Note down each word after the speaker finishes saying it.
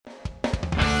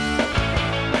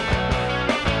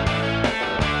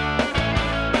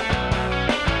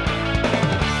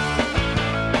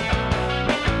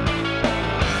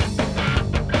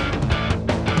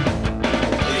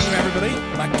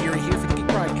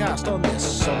podcast on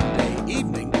this Sunday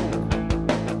evening.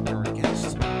 Our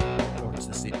guest, or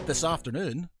it's this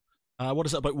afternoon. What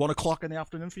is it, about 1 o'clock in the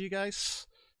afternoon for you guys?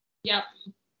 Yep.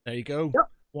 There you go.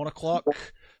 Yep. 1 o'clock.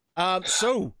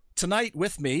 So, tonight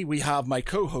with me, we have my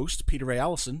co-host, Peter Ray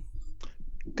Allison.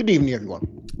 Good evening,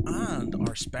 everyone. And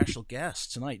our special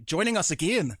guest tonight, joining us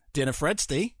again, Dana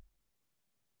Fredsty.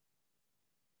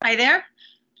 Hi there.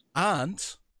 And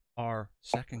our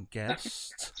second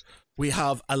guest, we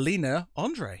have Alina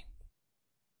Andre.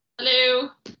 Hello.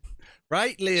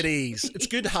 Right, ladies. It's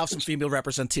good to have some female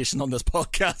representation on this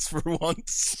podcast for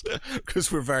once,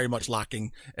 because we're very much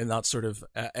lacking in that sort of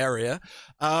area.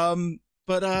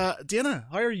 But Dana,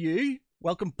 how are you?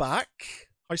 Welcome back.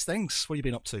 How's things? What have you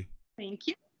been up to? Thank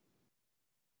you.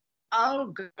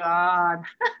 Oh, God.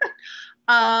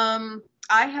 I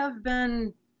have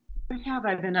been, what have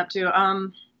I been up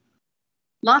to?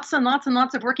 Lots and lots and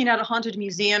lots of working at a haunted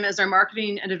museum as our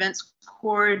marketing and events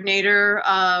coordinator,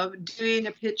 doing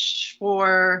a pitch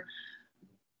for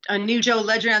a new Joe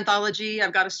Ledger anthology.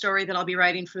 I've got a story that I'll be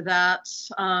writing for that.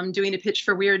 Doing a pitch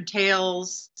for Weird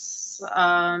Tales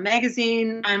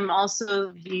magazine. I'm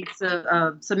also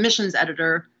the submissions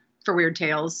editor for Weird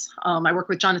Tales. I work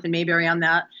with Jonathan Mayberry on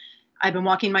that. I've been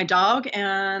walking my dog,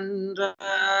 and,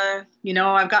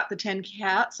 I've got the 10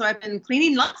 cats, so I've been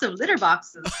cleaning lots of litter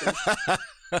boxes.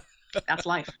 That's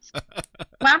life.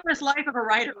 Glamorous life of a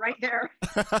writer right there.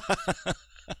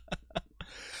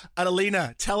 And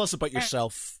Alina, tell us about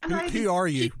yourself. Who are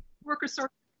you?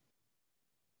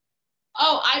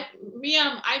 I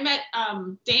met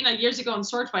Dana years ago in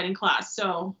sword fighting class.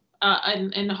 So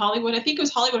in Hollywood, I think it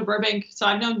was Hollywood Burbank. So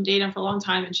I've known Dana for a long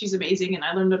time, and she's amazing, and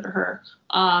I learned under her.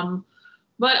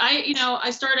 But I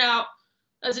started out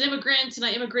as an immigrant, and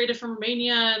I immigrated from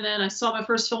Romania, and then I saw my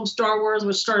first film, Star Wars,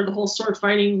 which started the whole sword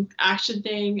fighting action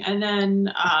thing. And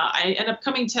then I ended up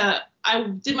I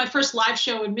did my first live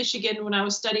show in Michigan when I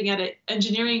was studying at an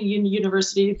engineering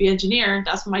university to be an engineer.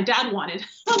 That's what my dad wanted.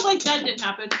 I'm like, that didn't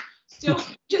happen. So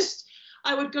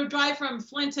I would go drive from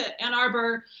Flint to Ann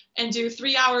Arbor and do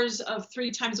 3 hours of 3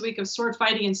 times a week of sword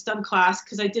fighting and stunt class,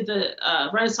 because I did the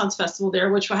Renaissance Festival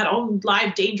there, which had own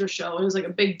live danger show. It was like a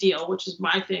big deal, which is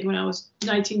my thing when I was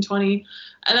 19, 20.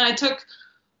 And then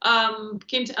I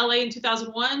came to LA in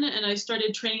 2001, and I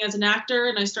started training as an actor,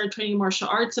 and I started training martial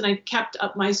arts, and I kept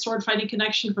up my sword fighting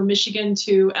connection from Michigan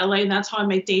to LA, and that's how I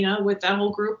met Dana with that whole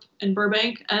group in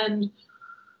Burbank. And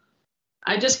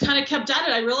I just kind of kept at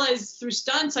it. I realized through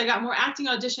stunts, I got more acting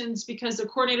auditions because the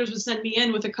coordinators would send me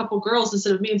in with a couple girls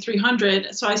instead of me and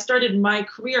 300. So I started my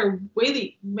career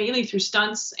mainly through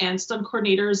stunts and stunt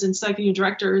coordinators and second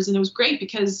directors. And it was great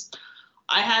because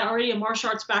I had already a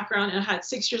martial arts background, and I had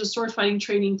 6 years of sword fighting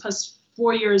training plus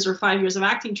 4 years or 5 years of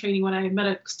acting training when I met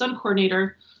a stunt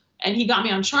coordinator, and he got me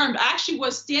on Charmed. I actually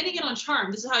was standing in on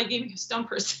Charmed. This is how he gave me a stunt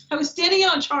person. I was standing in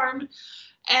on Charmed.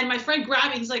 And my friend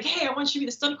grabbed me. He's like, "Hey, I want you to be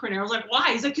the stunt coordinator." I was like,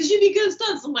 "Why?" He's like, "Because you'd be good at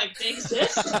stunts." I'm like, "They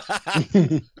exist?"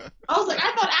 I was like,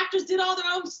 "I thought actors did all their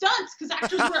own stunts because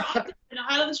actors were out and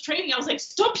had all this training." I was like,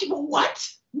 "Stunt people, what?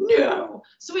 No."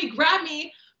 So he grabbed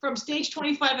me from stage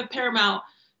 25 at Paramount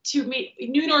to meet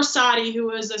Noor Sadi, who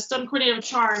was a stunt coordinator of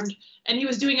Charmed, and he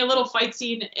was doing a little fight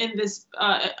scene in this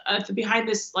behind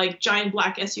this like giant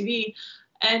black SUV.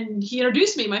 And he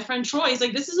introduced me, my friend Troy. He's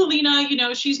like, "This is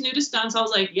Alina. She's new to stunts." I was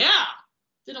like, "Yeah."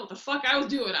 Didn't know what the fuck I was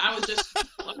doing. I was just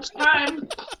lunchtime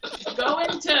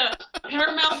going to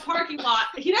Paramount parking lot.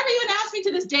 He never even asked me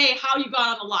to this day how you got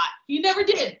on the lot. He never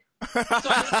did. So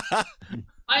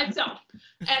by itself.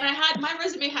 And my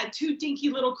resume had 2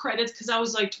 dinky little credits because I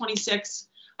was like 26.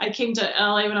 I came to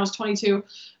LA when I was 22.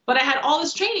 But I had all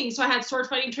this training. So I had sword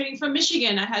fighting training from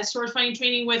Michigan. I had sword fighting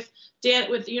training with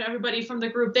everybody from the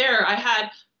group there. I had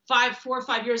 4 or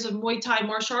 5 years of Muay Thai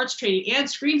martial arts training and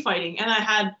screen fighting. And I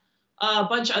had a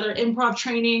bunch of other improv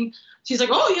training. She's like,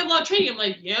 "Oh, you have a lot of training." I'm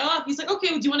like, "Yeah." He's like,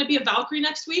 "Okay, well, do you want to be a Valkyrie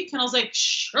next week?" And I was like,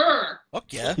 "Sure."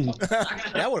 Fuck yeah.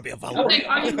 I want to be a Valkyrie.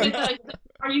 Like,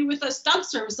 are you with a stunt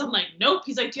service? I'm like, "Nope."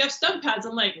 He's like, "Do you have stunt pads?"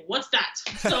 I'm like, "What's that?"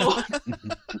 So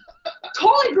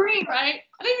totally green, right?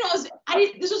 I didn't even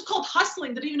know this was called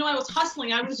hustling. Didn't even know I was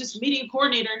hustling. I was just meeting a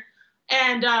coordinator.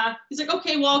 And he's like,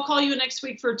 "Okay, well, I'll call you next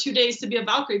week for 2 days to be a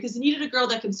Valkyrie," because he needed a girl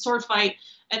that could sword fight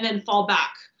and then fall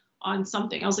back on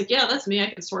something. I was like, "Yeah, that's me.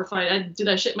 I can sword fight. I do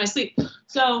that shit in my sleep."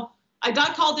 So I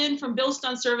got called in from Bill's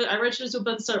Stunt Service. I registered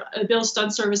with Bill's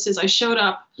Stunt Services. I showed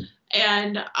up,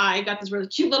 and I got this really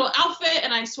cute little outfit,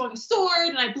 and I swung a sword,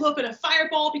 and I blew up in a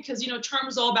fireball because, Charm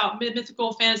is all about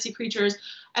mythical fantasy creatures.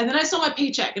 And then I saw my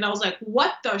paycheck, and I was like,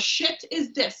 "What the shit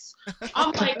is this?"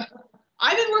 I'm like,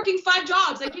 I've been working 5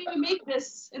 jobs. I can't even make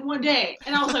this in one day.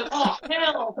 And I was like, oh,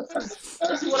 hell,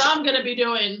 this is what I'm going to be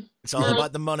doing. It's all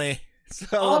about the money.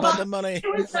 It's all about the money.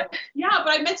 Yeah,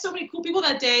 but I met so many cool people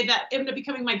that day that ended up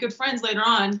becoming my good friends later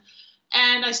on.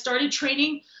 And I started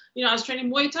training. I was training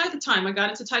Muay Thai at the time. I got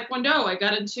into Taekwondo. I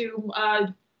got into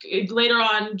later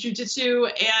on Jiu-Jitsu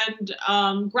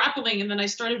and grappling. And then I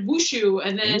started Wushu.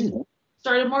 And then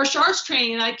started martial arts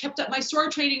training. And I kept up my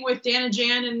sword training with Dan and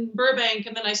Jan in Burbank.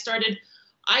 And then I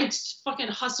just fucking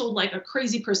hustled like a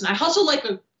crazy person. I hustled like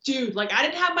a dude. Like, I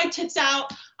didn't have my tits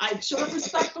out. I showed up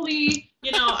respectfully.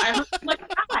 I hustled like a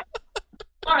guy.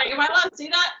 All right, am I allowed to say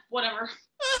that? Whatever.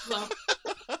 So.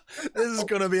 This is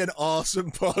going to be an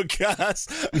awesome podcast.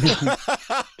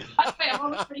 By the way, I'm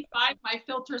over 35. My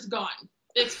filter's gone.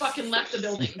 It's fucking left the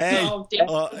building. Hey, so,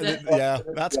 yeah,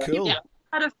 that's cool. Yeah.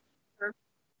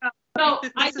 So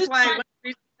this is why I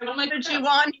put you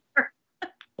on here.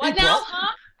 What now,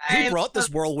 huh? Who brought this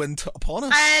whirlwind upon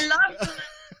us? I love the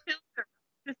filter.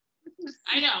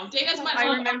 I know. Dana's my I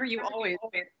remember you always.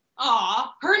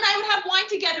 Aw, her and I would have wine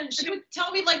together, and she would tell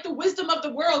me like the wisdom of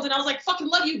the world, and I was like, "Fucking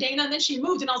love you, Dana." And then she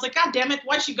moved, and I was like, "God damn it,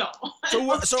 why'd she go?"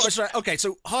 So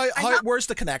how where's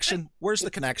the connection? Where's the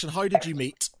connection? How did you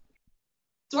meet?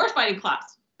 Sword fighting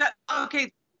class.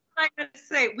 Okay, I'm going to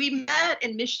say we met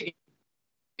in Michigan.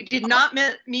 We did not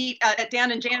meet at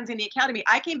Dan and Jan's in the academy.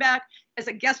 I came back as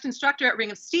a guest instructor at Ring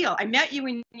of Steel. I met you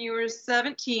when you were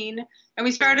 17, and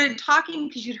we started talking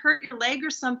because you'd hurt your leg or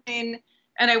something,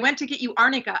 and I went to get you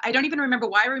arnica. I don't even remember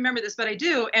why I remember this, but I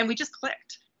do, and we just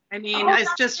clicked. I mean,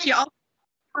 it's just, she also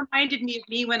reminded me of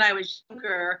me when I was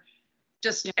younger,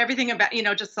 just everything about,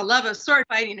 just the love of sword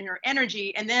fighting and her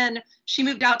energy, and then she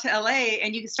moved out to LA,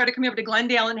 and you started coming over to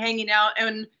Glendale and hanging out,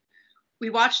 and we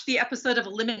watched the episode of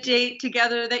Eliminate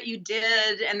together that you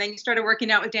did, and then you started working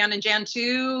out with Dan and Jan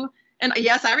too. And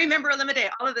yes, I remember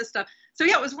Eliminate, all of this stuff. So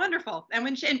yeah, it was wonderful. And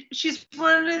when she's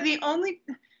one of the only,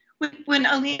 when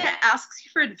Alina asks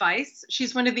you for advice,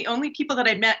 she's one of the only people that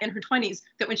I met in her 20s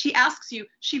that when she asks you,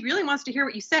 she really wants to hear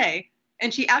what you say,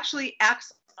 and she actually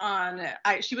acts on it.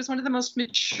 She was one of the most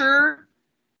mature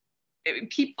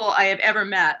people I have ever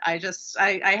met. I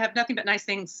have nothing but nice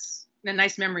things and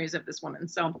nice memories of this woman.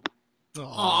 So.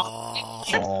 Oh,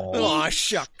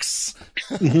 shucks.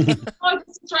 Oh,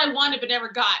 this is what I wanted but never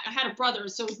got. I had a brother,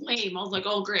 so it was lame. I was like,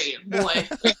 oh, great, boy.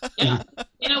 Yeah.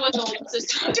 It was the older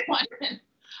sister.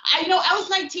 I was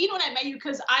 19 when I met you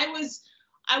because I was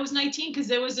 19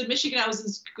 because it was in Michigan. I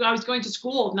was going to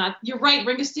school. You're right.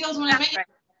 Ring of Steel's when I met you. Right.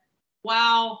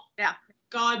 Wow. Yeah.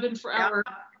 God, been forever.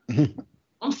 Yeah.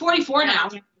 I'm 44 now.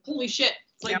 Yeah. Holy shit.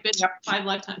 It's like been 5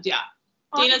 lifetimes. Yeah.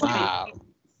 Dana's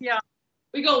Yeah.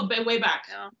 We go way back.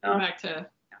 Yeah. Way back to.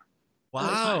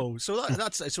 Wow.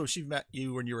 So she met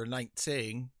you when you were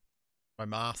 19. My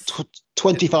math.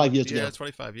 25 years ago. Yeah,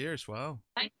 25 years. Wow.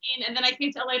 19, and then I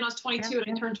came to LA when I was 22,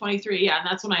 and I turned 23. Yeah, and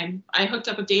that's when I hooked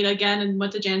up with Dana again and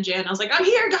went to Jan. I was like, I'm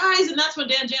here, guys, and that's when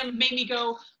Jan made me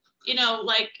go,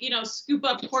 scoop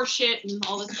up horse shit and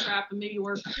all this crap and maybe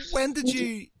work. When did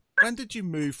you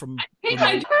move from?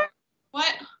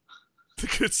 What?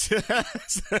 Because I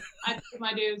paid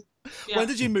my dues. Yeah. When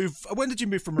did you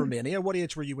move from Romania? What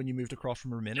age were you when you moved across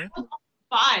from Romania? 5.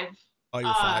 Oh, you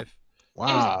were 5.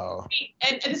 Wow.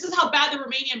 And this is how bad the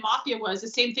Romanian mafia was. The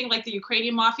same thing like the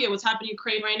Ukrainian mafia, what's happening in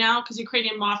Ukraine right now, because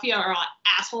Ukrainian mafia are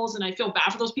assholes, and I feel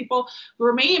bad for those people. The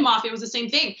Romanian mafia was the same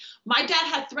thing. My dad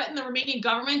had threatened the Romanian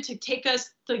government to get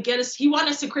us, he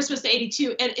wanted us to Christmas to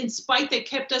 82, and in spite, they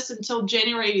kept us until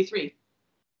January 83.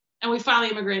 And we finally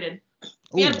immigrated.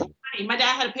 We had money. My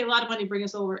dad had to pay a lot of money to bring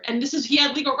us over. And he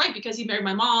had legal right because he married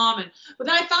my mom. But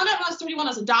then I found out when I was 31 I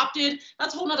was adopted.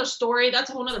 That's a whole nother story. That's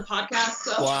a whole nother podcast.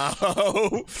 So.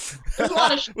 Wow. There's a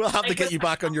lot of we'll have to get you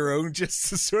back on your own just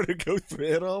to sort of go through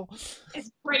it all.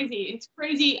 It's crazy. It's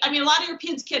crazy. I mean, a lot of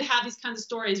Europeans have these kinds of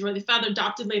stories where they found they're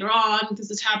adopted later on because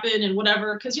this happened and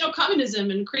whatever. Because,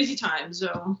 communism and crazy times.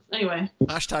 So, anyway.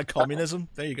 # communism.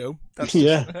 There you go.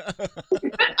 Yeah.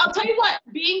 I'll tell you what,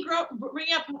 being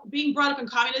brought up in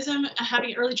communism,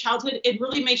 having an early childhood, it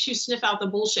really makes you sniff out the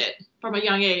bullshit from a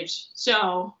young age.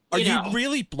 So, Are you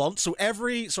really blunt? So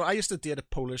I used to date a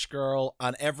Polish girl,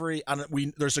 and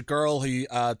there's a girl who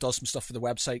does some stuff for the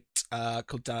website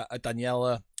called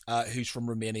Daniela, who's from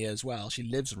Romania as well. She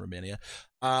lives in Romania,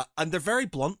 and they're very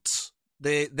blunt.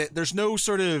 There's no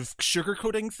sort of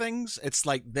sugarcoating things. It's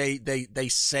like they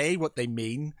say what they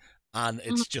mean, and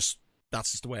it's just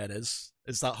that's just the way it is.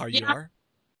 Is that how you are?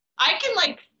 I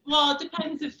can it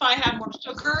depends if I have more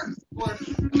sugar or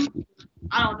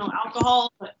I don't know,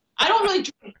 alcohol, but I don't really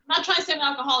drink. I'm not trying to say I'm an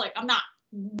alcoholic. I'm not.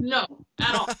 No,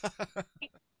 at all.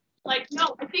 like,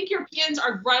 no, I think Europeans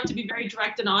are brought up to be very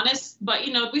direct and honest, but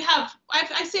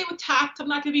I say it with tact. I'm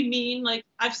not going to be mean. Like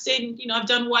I've seen, I've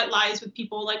done white lies with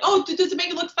people like, oh, does it make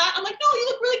it look fat? I'm like, no, you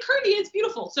look really curvy. It's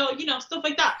beautiful. So, stuff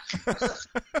like that.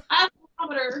 I have a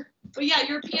barometer, but yeah,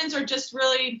 Europeans are just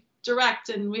really direct,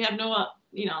 and we have no,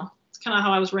 it's kind of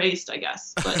how I was raised, I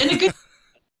guess, but in a good.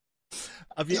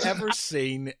 Have you ever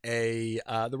seen there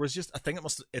was just, I think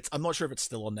I'm not sure if it's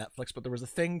still on Netflix, but there was a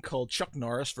thing called Chuck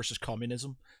Norris versus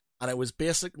Communism. And it was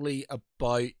basically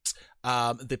about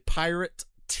the pirate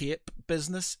tape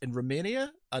business in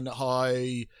Romania and how,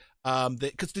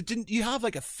 because you have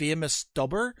like a famous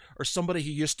dubber or somebody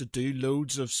who used to do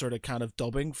loads of sort of kind of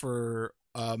dubbing for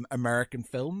American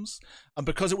films. And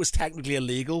because it was technically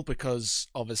illegal, because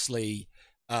obviously,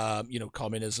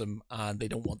 communism, and they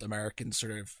don't want the Americans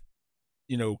sort of,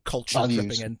 culture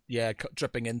values.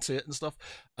 dripping into it and stuff.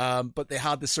 But they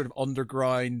had this sort of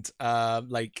underground,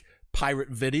 like pirate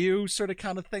video sort of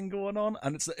kind of thing going on,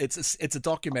 and it's a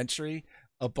documentary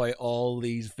about all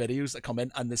these videos that come in,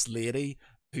 and this lady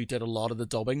who did a lot of the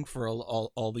dubbing for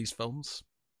all these films.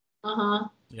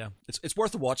 Yeah, it's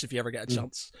worth a watch if you ever get a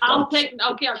chance. I love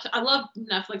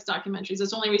Netflix documentaries.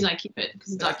 That's the only reason I keep it,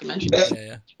 because the documentary.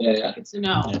 Yeah. Good to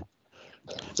know. Yeah.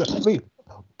 So,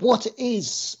 what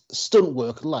is stunt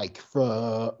work like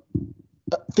for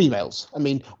females? I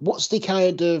mean, what's the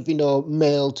kind of,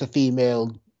 male to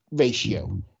female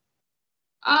ratio?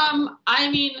 I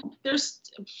mean,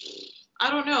 I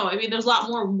don't know. I mean, there's a lot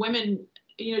more women,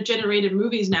 generated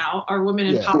movies now, or women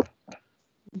in power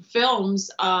films.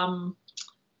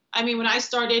 I mean, when I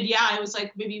started, it was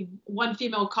like maybe one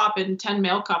female cop and 10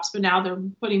 male cops, but now they're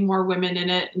putting more women in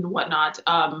it and whatnot.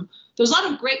 There's a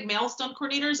lot of great male stunt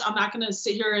coordinators. I'm not going to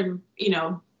sit here and,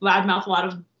 loudmouth a lot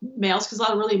of males, because a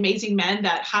lot of really amazing men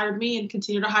that hired me and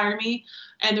continue to hire me,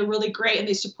 and they're really great and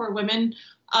they support women.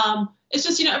 It's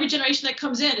just, every generation that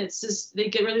comes in, it's just, they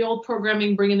get rid of the old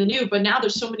programming, bring in the new, but now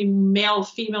there's so many male,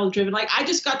 female driven. Like I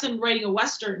just got done writing a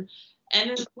Western.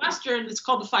 And in the Western, it's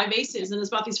called The Five Aces, and it's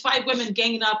about these 5 women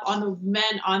ganging up on the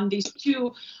men, on these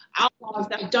 2 outlaws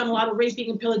that have done a lot of raping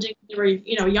and pillaging when they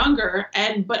were, younger.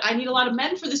 But I need a lot of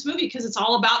men for this movie, because it's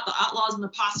all about the outlaws and the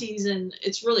posses, and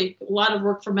it's really a lot of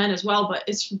work for men as well, but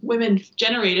it's women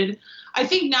generated. I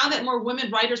think now that more women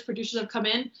writers, producers have come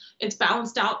in, it's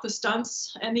balanced out the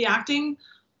stunts and the acting,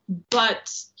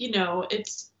 but,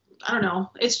 I don't know.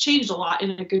 It's changed a lot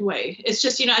in a good way. It's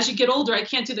just, as you get older, I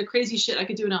can't do the crazy shit I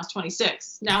could do when I was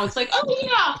 26. Now it's like, oh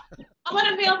yeah, I'm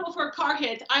unavailable for a car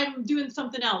hit. I'm doing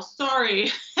something else.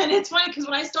 Sorry. And it's funny because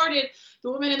when I started, the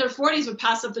women in their 40s would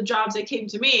pass up the jobs that came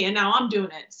to me, and now I'm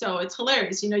doing it. So it's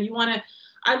hilarious. You want to,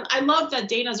 I love that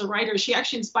Dana as a writer, she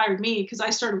actually inspired me, because I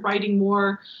started writing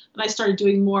more and I started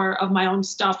doing more of my own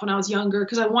stuff when I was younger,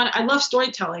 because I love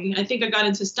storytelling. I think I got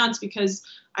into stunts because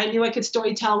I knew I could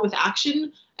storytell with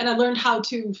action, and I learned how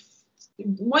to,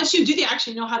 once you do the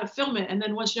action, you know how to film it. And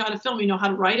then once you know how to film, you know how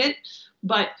to write it.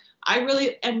 But I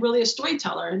really am a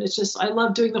storyteller. And it's just, I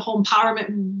love doing the whole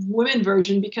empowerment women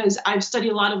version, because I've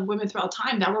studied a lot of women throughout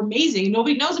time that were amazing.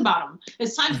 Nobody knows about them.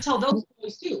 It's time to tell those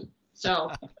stories too.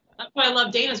 So that's why I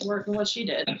love Dana's work and what she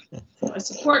did. So I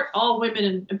support all women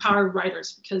and empowered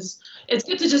writers, because it's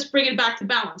good to just bring it back to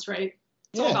balance, right?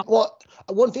 Well,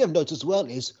 one thing I've noticed as well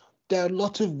is there are a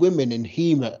lot of women in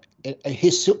HEMA,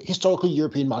 historical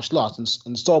European martial arts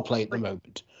and sword play at the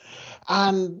moment.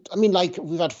 And I mean, like,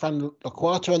 we've had Fran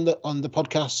Aquata on the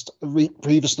podcast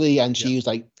previously, and she was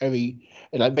like very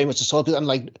much a sword player. And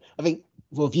like, I think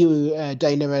both you,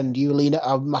 Dana, and you, Lena,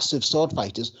 are massive sword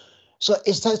fighters. So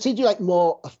is that seem to be like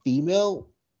more a female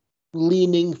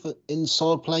leaning in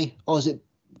sword play, or is it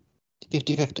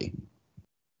 50-50?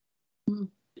 It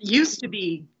used to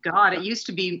be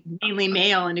mainly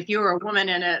male, and if you were a woman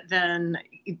in it, then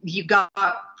you got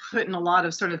put in a lot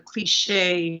of sort of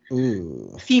cliche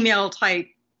female type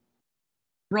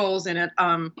roles in it.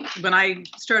 When I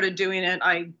started doing it,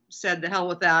 I said the hell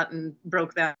with that and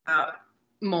broke that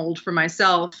mold for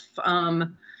myself.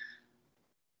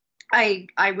 I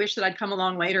wish that I'd come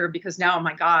along later, because now, oh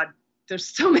my God, there's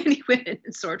so many women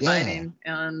in sword fighting,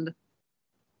 and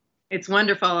it's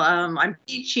wonderful. I'm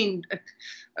teaching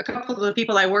a couple of the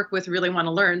people I work with really want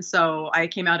to learn. So I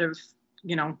came out of,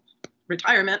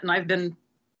 retirement, and I've been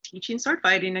teaching sword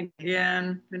fighting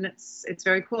again, and it's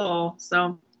very cool.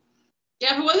 So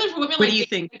yeah, if it wasn't for women what like do you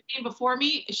Dana think? Before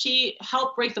me, she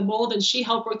helped break the mold, and she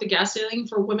helped break the gas ceiling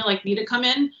for women like me to come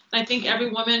in. And I think every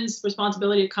woman's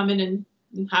responsibility to come in and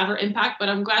have her impact, but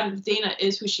I'm glad that Dana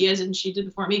is who she is, and she did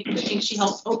before me, because I think she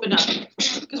helped open up.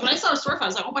 Because when I saw her sword fight, I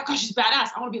was like, oh my gosh, she's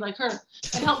badass. I want to be like her,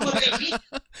 and help motivate me.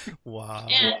 Wow.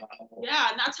 And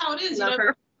yeah, and that's how it is.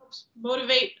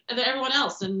 motivate everyone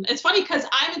else. And it's funny because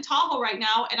I'm in Tahoe right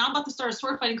now, and I'm about to start a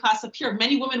sword fighting class up here.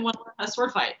 Many women want to learn how to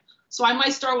sword fight, so I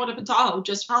might start one up in Tahoe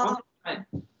just for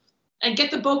and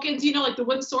get the bokens, like the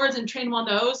wooden swords, and train them on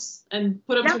those and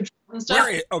put them through and stuff.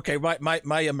 Okay,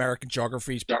 my American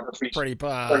geography's pretty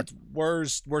bad.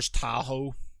 Where's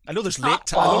Tahoe? I know there's Lake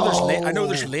Tahoe. I know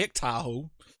there's Lake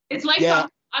Tahoe. It's Lake Tahoe.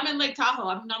 I'm in Lake Tahoe.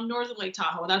 I'm north of Lake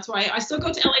Tahoe. That's why I still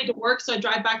go to LA to work, so I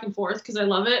drive back and forth because I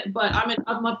love it. But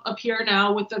I'm up here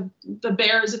now with the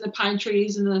bears and the pine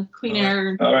trees and the clean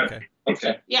air. All right.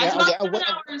 Okay. Yeah, it's about 7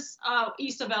 hours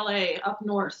east of LA, up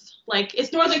north. Like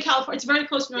it's Northern California. It's very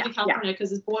close to Northern California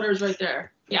because its border is right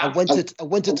there. Yeah. I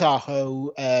went to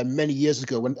Tahoe many years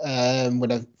ago when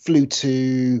I flew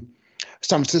to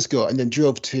San Francisco and then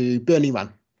drove to Burning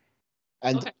Man,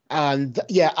 and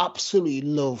absolutely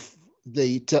love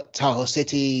the Tahoe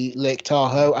City, Lake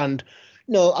Tahoe, and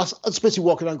I was supposed to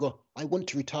walk around and go, I want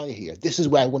to retire here. This is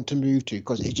where I want to move to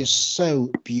because it's just so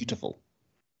beautiful.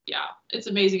 Yeah, it's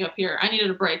amazing up here. I needed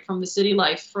a break from the city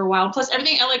life for a while. Plus,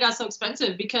 everything in LA got so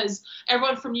expensive because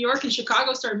everyone from New York and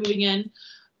Chicago started moving in.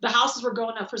 The houses were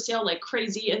going up for sale like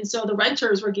crazy, and so the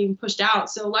renters were getting pushed out.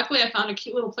 So luckily, I found a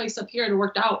cute little place up here and it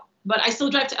worked out. But I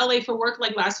still drive to LA for work.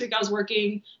 Like last week, I was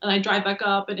working, and I drive back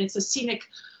up, and it's a scenic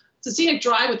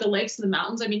drive with the lakes and the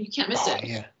mountains. I mean, you can't miss it.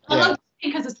 Yeah. I love it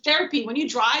because it's therapy. When you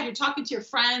drive, you're talking to your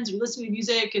friends, you're listening to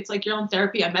music. It's like your own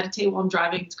therapy. I meditate while I'm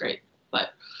driving. It's great.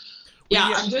 But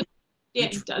I'm good. Yeah,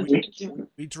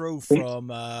 we drove from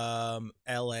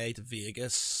LA to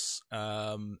Vegas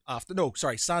San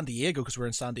Diego because we were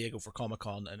in San Diego for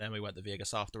Comic-Con, and then we went to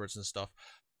Vegas afterwards and stuff.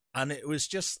 And it was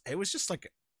just like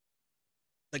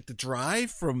the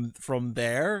drive from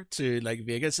there to like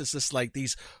Vegas is just like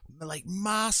these like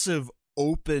massive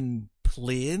open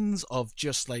plains of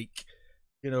just like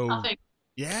nothing.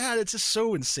 Yeah, it's just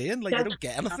so insane. Like, you don't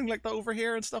get anything like that over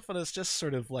here and stuff, and it's just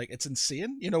sort of like, it's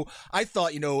insane. I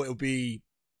thought, it would be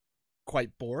quite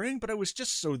boring, but it was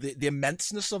just so, the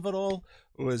immenseness of it all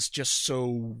was just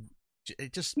so,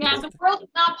 it just... Yeah, the world is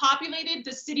not populated,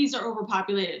 the cities are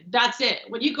overpopulated. That's it.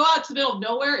 When you go out to the middle of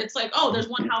nowhere, it's like, oh, there's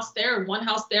one house there and one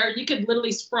house there. You could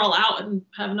literally sprawl out and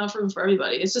have enough room for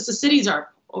everybody. It's just the cities are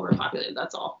overpopulated,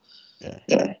 that's all.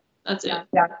 Yeah. That's it.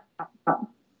 Yeah.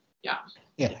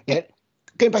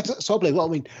 Going back to swordplay,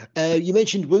 you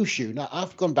mentioned wushu. Now,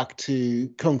 I've gone back to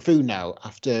kung fu now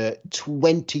after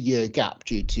 20-year gap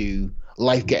due to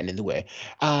life getting in the way.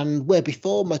 And where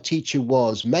before my teacher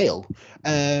was male,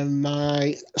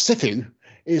 my sifu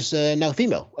is now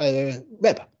female,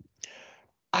 Reb.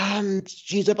 And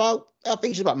I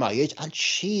think she's about my age, and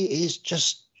she is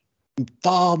just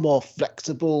far more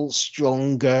flexible,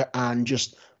 stronger, and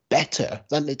just better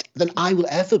than I will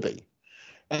ever be.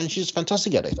 And she's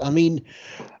fantastic at it. I mean,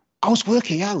 I was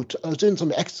working out. I was doing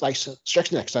some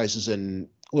stretching exercises and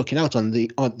working out on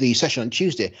the session on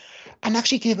Tuesday, and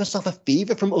actually gave myself a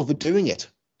fever from overdoing it.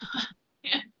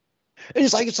 Yeah.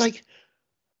 It's like,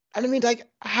 and I mean, like,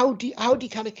 how do you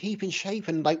kind of keep in shape,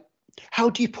 and like, how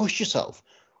do you push yourself,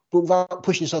 but without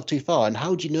pushing yourself too far? And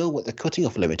how do you know what the cutting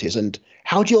off limit is, and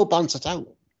how do you all balance it out?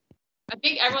 I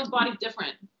think everyone's body's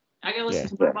different. I gotta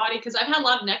listen to my body because I've had a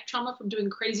lot of neck trauma from doing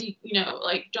crazy,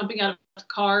 like jumping out of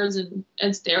cars and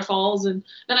stair falls. And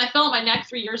then I fell on my neck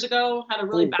 3 years ago, had a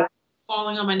really bad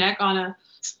falling on my neck on a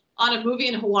movie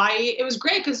in Hawaii. It was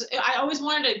great because I always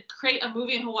wanted to create a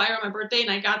movie in Hawaii on my birthday,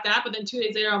 and I got that. But then 2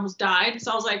 days later, I almost died.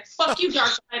 So I was like, fuck you, Dark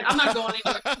Side. I'm not going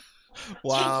anywhere.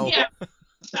 Wow. Yeah,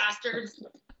 bastards.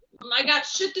 I got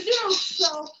shit to do.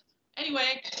 So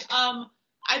anyway,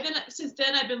 since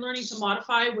then I've been learning to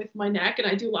modify with my neck, and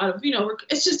I do a lot of,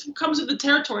 it's just comes with the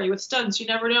territory with stunts. You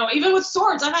never know. Even with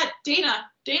swords, I've had Dana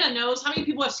knows how many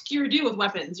people have skewered you with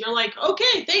weapons. You're like,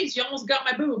 okay, thanks. You almost got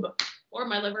my boob or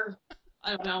my liver.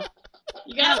 I don't know.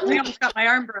 I almost got my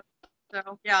arm broken.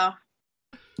 So yeah.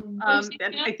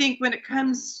 I think when it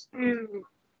comes to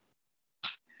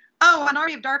an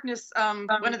Army of Darkness,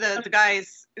 one of the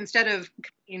guys, instead of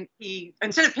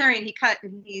parrying, he cut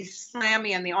and he slammed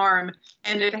me in the arm.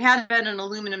 And if it had been an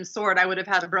aluminum sword, I would have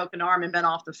had a broken arm and been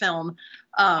off the film.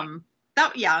 That's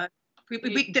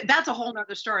a whole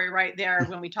nother story right there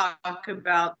when we talk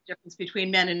about the difference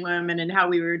between men and women and how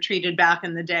we were treated back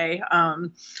in the day.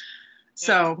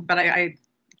 But I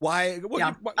why?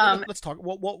 Let's talk.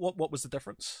 What was the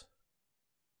difference?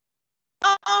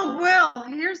 Oh, well,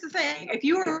 here's the thing. If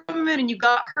you were a woman and you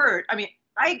got hurt,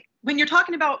 when you're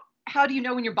talking about how do you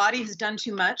know when your body has done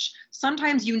too much,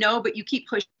 sometimes you know, but you keep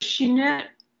pushing it.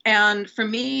 And for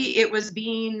me, it was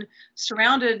being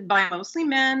surrounded by mostly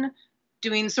men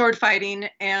doing sword fighting.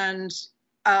 And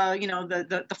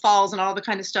the falls and all the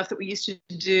kind of stuff that we used to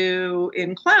do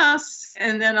in class,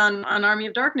 and then on Army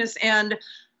of Darkness. And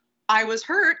I was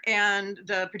hurt, and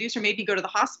the producer made me go to the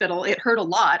hospital. It hurt a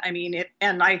lot. I mean,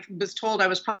 and I was told I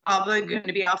was probably going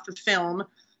to be off the film,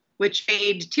 which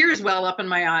made tears well up in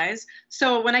my eyes.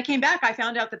 So when I came back, I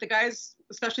found out that the guys,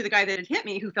 especially the guy that had hit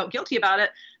me, who felt guilty about it,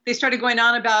 they started going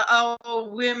on about, oh,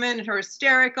 women are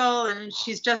hysterical, and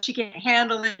she can't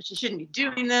handle it, she shouldn't be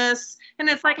doing this. And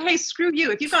it's like, hey, screw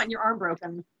you. If you've gotten your arm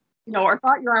broken, or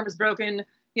thought your arm was broken,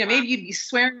 maybe you'd be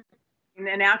swearing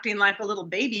and acting like a little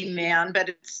baby man. But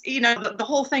it's, the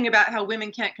whole thing about how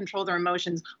women can't control their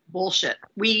emotions, bullshit.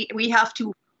 We have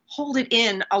to hold it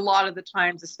in a lot of the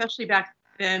times, especially back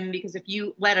then, because if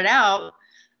you let it out,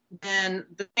 then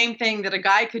the same thing that a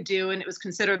guy could do, and it was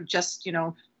considered just,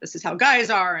 this is how guys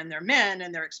are, and they're men,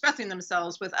 and they're expressing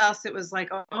themselves. With us, it was like,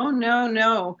 oh,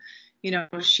 no,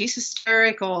 she's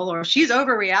hysterical, or she's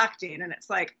overreacting. And it's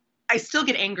like, I still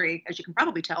get angry, as you can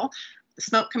probably tell, the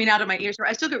smoke coming out of my ears.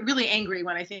 I still get really angry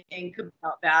when I think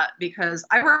about that, because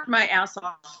I worked my ass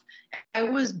off. I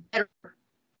was better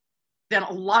than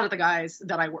a lot of the guys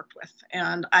that I worked with.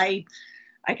 And I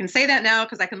can say that now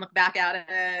because I can look back at it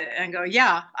and go,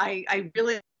 yeah, I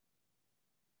really,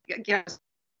 yes.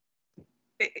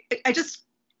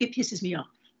 It pisses me off.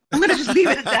 I'm going to just leave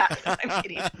it at that. I'm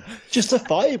kidding.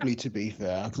 Justifiably, to be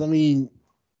fair. Because, I mean,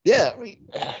 yeah.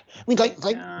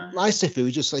 My Sifu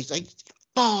is just like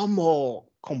far more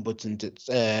competent at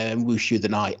wushu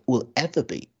than I will ever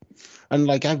be.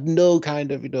 And, I have no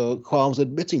kind of, qualms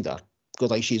admitting that.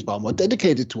 Because, she's far more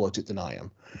dedicated towards it than I am.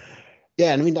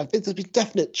 Yeah, and I mean, I think there's been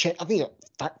definite change. I think,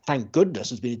 thank goodness,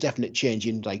 there's been a definite change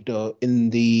in in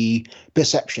the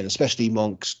perception, especially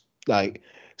amongst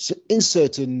in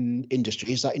certain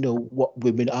industries that what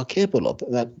women are capable of,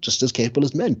 and that just as capable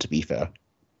as men, to be fair.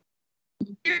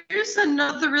 Here's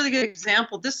another really good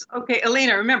example.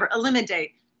 Elena, remember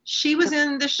Eliminate. She was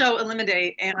in the show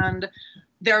Eliminate, and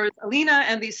there was Alina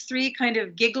and these three kind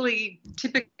of giggly,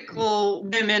 typical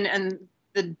women, and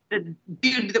the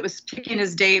dude that was picking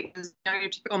his date was your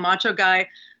typical macho guy.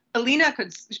 Alina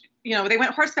could, they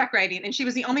went horseback riding, and she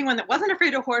was the only one that wasn't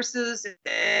afraid of horses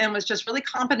and was just really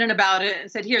competent about it and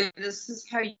said, here, this is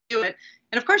how you do it.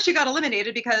 And of course she got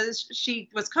eliminated because she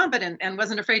was competent and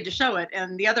wasn't afraid to show it.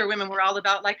 And the other women were all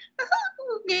about big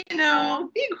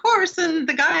horse, and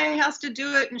the guy has to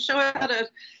do it and show it how to,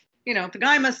 the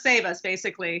guy must save us,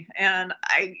 basically. And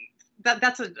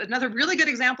that's another really good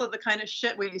example of the kind of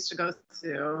shit we used to go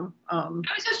through. I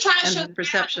was just trying to show the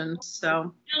perception.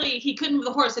 So really, he couldn't with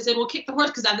the horse. I said, "Well, kick the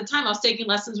horse," because at the time I was taking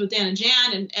lessons with Dan and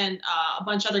Jan and a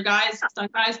bunch of other guys,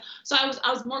 stunt guys. So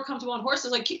I was more comfortable on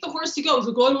horses. Like, kick the horse to go. He's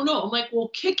like, "Oh, I don't know." I'm like, "Well,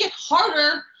 kick it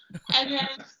harder," and then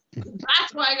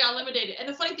that's why I got eliminated. And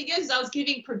the funny thing is, I was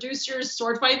giving producers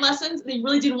sword fighting lessons. They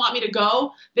really didn't want me to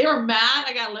go. They were mad.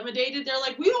 I got eliminated. They're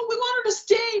like, we want her to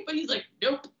stay," but he's like,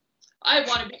 "Nope. I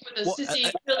want to be with a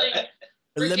sissy,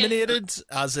 eliminated,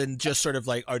 as in just sort of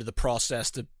out of the process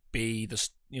to be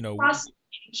this,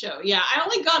 show. Yeah, I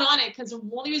only got on it because the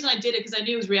only reason I did it because I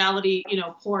knew it was reality,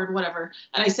 porn, whatever.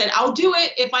 And I said, I'll do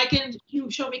it if I can.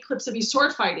 You show me clips of me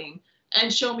sword fighting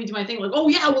and show me do my thing. Like, oh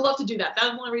yeah, we'll love to do that.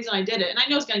 That's the only reason I did it. And I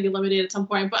know it's gonna get eliminated at some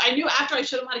point, but I knew after I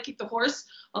showed him how to keep the horse,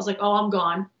 I was like, oh, I'm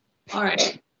gone. All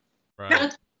right.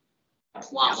 Right.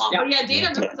 Wah, wah. But yeah,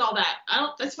 Dana knows all that.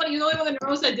 That's funny. You're the only one that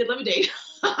knows that I did eliminate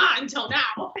until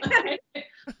now.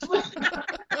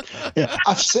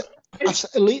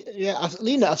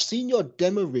 Lena, I've seen your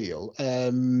demo reel,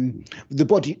 the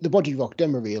body rock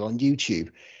demo reel on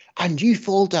YouTube, and you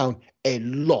fall down a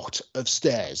lot of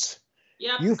stairs.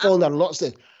 Yeah, you fall down a lot of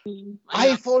stairs. I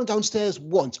have fallen downstairs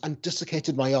once and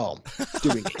dislocated my arm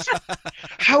doing it.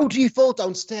 How do you fall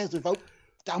downstairs without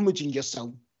damaging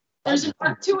yourself? There's an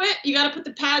art to it. You got to put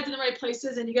the pads in the right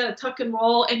places, and you got to tuck and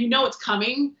roll, and it's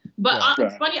coming. But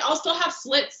it's funny. I'll still have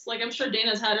slits. Like, I'm sure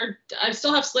Dana's had her. I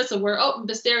still have slits of where,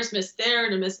 the stairs missed there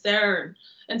and a missed there.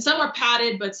 And some are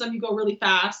padded, but some you go really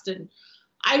fast. And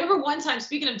I remember one time,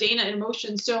 speaking of Dana and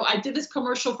motion, so I did this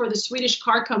commercial for the Swedish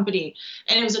car company,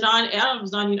 and it was I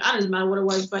don't know what it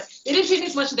was, but they didn't pay me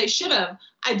as much as they should have.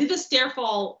 I did the stair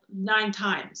fall 9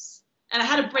 times. And I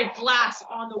had to break glass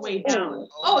on the way down.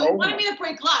 They wanted me to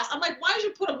break glass. I'm like, why did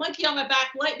you put a monkey on my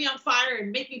back, light me on fire,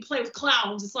 and make me play with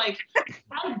clowns? It's like, I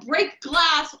had to break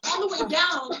glass on the way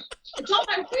down. It's on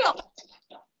my wheel.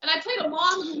 And I played a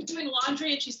mom who was doing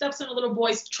laundry, and she steps in a little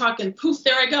boy's truck, and poof,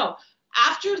 there I go.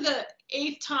 After the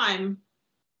 8th time,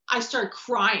 I started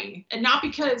crying. And not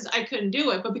because I couldn't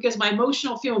do it, but because my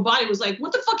emotional female body was like,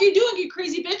 what the fuck are you doing, you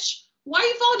crazy bitch? Why are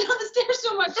you falling down the stairs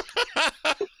so much?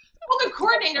 I'm the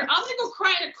coordinator. I'm gonna go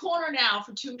cry in a corner now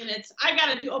for 2 minutes. I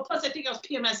gotta do. Oh, plus I think I was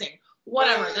PMSing.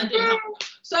 Whatever, that didn't help.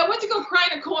 So I went to go cry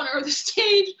in a corner of the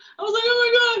stage. I was like,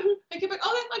 oh my god. I came back.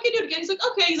 Oh, I can do it again. He's like,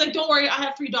 okay. He's like, don't worry. I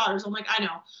have 3 daughters. I'm like, I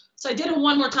know. So I did it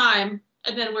one more time,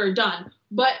 and then we're done.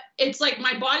 But it's like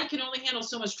my body can only handle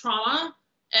so much trauma,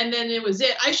 and then it was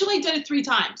it. I actually did it 3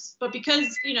 times, but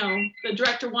because the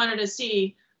director wanted to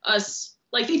see us,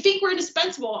 like they think we're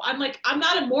indispensable. I'm like, I'm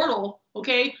not immortal.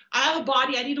 Okay, I have a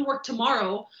body. I need to work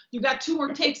tomorrow. You got 2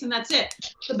 more takes, and that's it.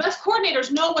 The best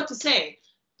coordinators know what to say.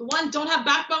 The ones don't have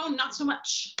backbone, not so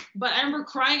much. But I remember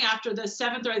crying after the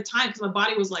 7th or 8th time because my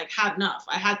body was like, had enough.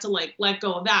 I had to like let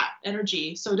go of that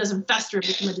energy so it doesn't fester and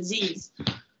become a disease.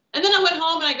 And then I went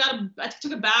home and I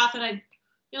took a bath and I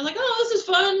like, oh, this is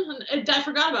fun. And I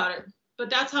forgot about it. But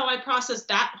that's how I processed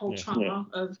that whole trauma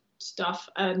of stuff.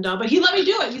 And but he let me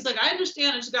do it. He's like, I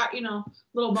understand. I just got a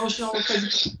little emotional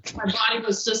because my body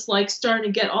was just like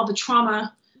starting to get all the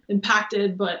trauma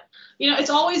impacted. But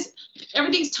it's always,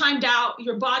 everything's timed out.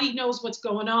 Your body knows what's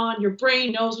going on. Your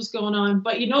brain knows what's going on.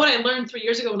 But you know what I learned 3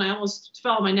 years ago when I almost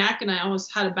fell on my neck and I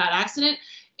almost had a bad accident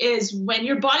is when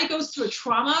your body goes through a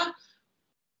trauma.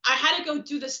 I had to go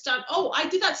do the stunt. Oh, I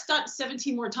did that stunt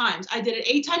 17 more times. I did it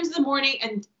 8 times in the morning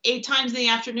and 8 times in the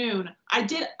afternoon. I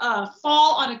did a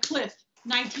fall on a cliff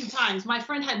 19 times. My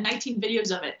friend had 19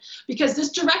 videos of it because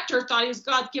this director thought he was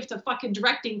God's gift of fucking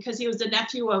directing because he was the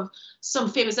nephew of some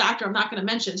famous actor I'm not going to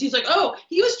mention. So he's like, oh,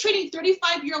 he was treating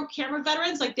 35-year-old camera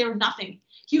veterans like they were nothing.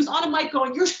 He was on a mic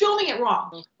going, you're filming it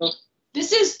wrong.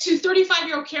 This is to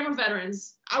 35-year-old camera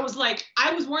veterans. I was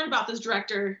warned about this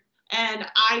director. And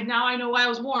now I know why I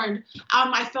was warned.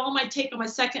 I fell on my take on my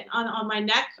second, on my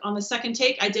neck on the second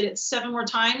take. I did it 7 more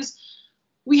times.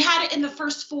 We had it in the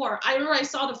first 4. I remember I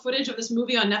saw the footage of this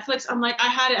movie on Netflix. I'm like, I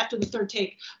had it after the 3rd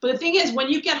take. But the thing is, when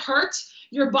you get hurt,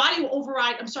 your body will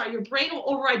override, your brain will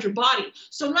override your body.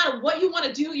 So no matter what you want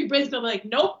to do, your brain's going to be like,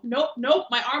 nope, nope, nope.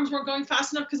 My arms weren't going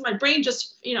fast enough because my brain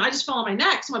just, I just fell on my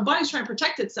neck. So my body's trying to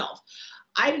protect itself.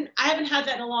 I haven't had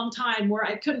that in a long time where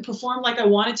I couldn't perform like I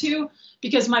wanted to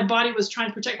because my body was trying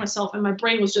to protect myself and my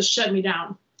brain was just shutting me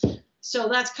down. So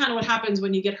that's kind of what happens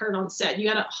when you get hurt on set.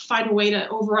 You got to find a way to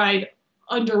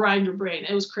underride your brain.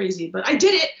 It was crazy, but I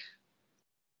did it.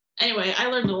 Anyway, I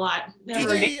learned a lot.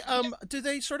 Do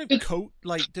they sort of coat,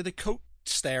 do they coat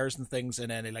stairs and things in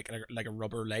any like a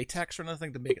rubber latex or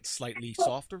anything to make it slightly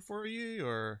softer for you,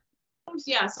 or?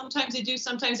 Yeah, sometimes they do,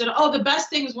 sometimes they don't. Oh, the best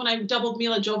thing was when I doubled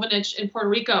Mila Jovovich in Puerto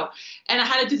Rico, and I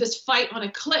had to do this fight on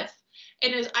a cliff.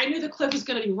 And I knew the cliff was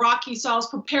going to be rocky, so I was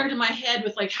prepared in my head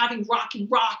with like having rocky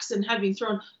rocks and having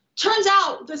thrown. Turns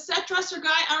out the set dresser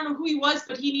guy, I don't know who he was,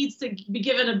 but he needs to be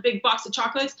given a big box of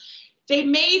chocolates. They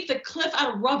made the cliff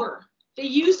out of rubber. They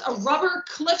used a rubber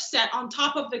cliff set on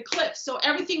top of the cliff, so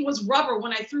everything was rubber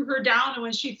when I threw her down, and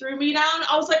when she threw me down,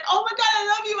 I was like, oh my God, I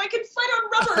love you. I can fight on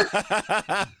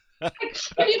rubber.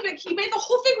 He made the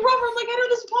whole thing rubber. I'm like, I know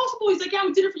this is possible. He's like, yeah,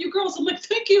 we did it for you girls. I'm like,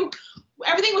 thank you.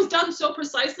 Everything was done so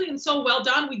precisely and so well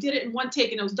done. We did it in 1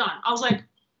 take and it was done. I was like,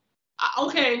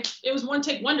 okay, it was 1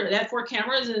 take wonder. They had 4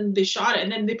 cameras and they shot it,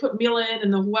 and then they put Mila in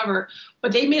and the whoever,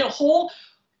 but they made a whole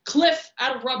cliff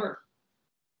out of rubber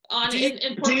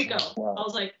in Puerto Rico. I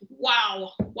was like,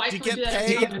 wow. Why do you get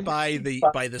paid by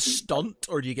the stunt,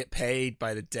 or do you get paid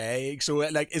by the day? So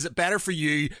like, is it better for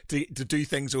you to do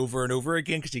things over and over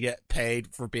again because you get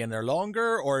paid for being there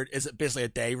longer, or is it basically a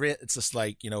day rate? It's just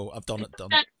like, I've done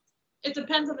it. It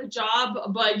depends on the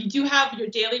job, but you do have your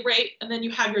daily rate, and then you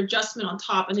have your adjustment on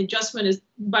top, and the adjustment is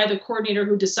by the coordinator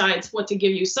who decides what to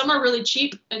give you. Some are really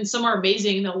cheap, and some are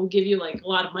amazing that will give you like a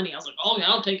lot of money. I was like, oh yeah,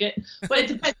 I'll take it. But it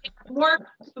depends.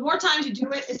 The more times you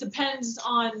do it, it depends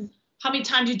on how many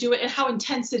times you do it and how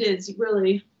intense it is.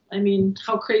 Really, I mean,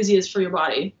 how crazy it is for your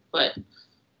body. But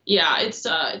yeah, it's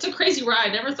a crazy ride.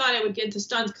 I never thought I would get into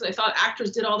stunts because I thought actors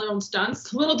did all their own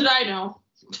stunts. Little did I know.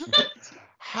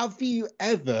 Have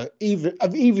either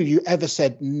of you ever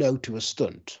said no to a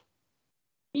stunt?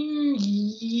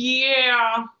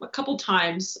 Yeah, a couple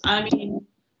times. I mean,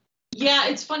 yeah,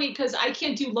 it's funny because I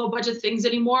can't do low budget things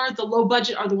anymore. The low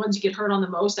budget are the ones you get hurt on the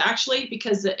most, actually,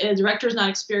 because the director's not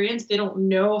experienced. They don't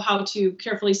know how to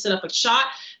carefully set up a shot.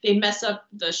 They mess up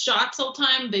the shots all the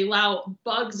time. They allow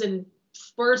bugs and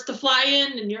birds to fly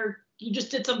in, and you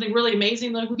just did something really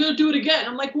amazing. Like, we're gonna do it again.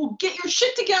 I'm like, well, get your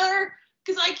shit together,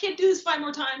 because I can't do this 5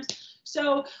 more times.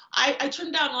 So I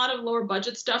turned down a lot of lower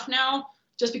budget stuff now,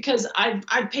 just because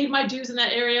I've paid my dues in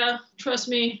that area. Trust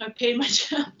me, I've paid my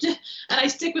and I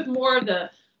stick with more of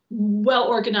the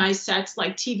well-organized sets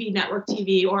like TV, network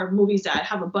TV, or movies that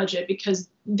have a budget, because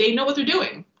they know what they're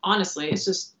doing. Honestly, it's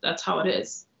just, that's how it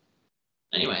is.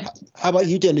 Anyway. How about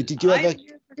you, Dana? Did you ever?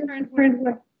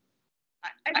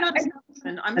 I'm not a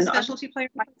stuntman. I'm a specialty player.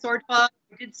 I'm a sword fight.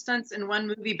 I did stunts in one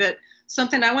movie, but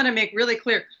something I want to make really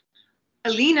clear.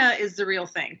 Alina is the real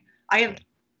thing. I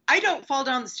don't fall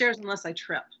down the stairs unless I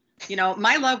trip. You know,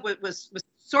 my love was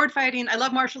sword fighting. I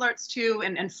love martial arts too,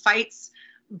 and fights,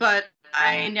 but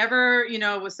I never,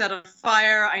 was set on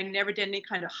fire. I never did any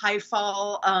kind of high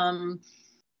fall.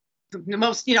 The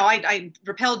most, I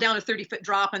rappelled down a 30-foot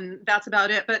drop, and that's about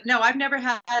it. But no, I've never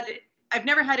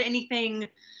had anything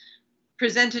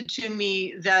presented to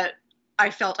me that I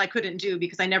felt I couldn't do,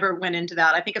 because I never went into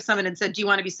that. I think if someone had said, "Do you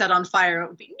want to be set on fire?" it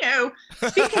would be no.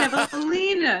 Speaking of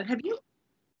Alina, have you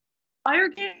fire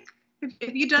gag?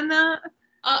 Have you done that?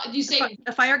 You say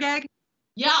a fire gag?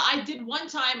 Yeah, I did one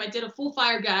time. I did a full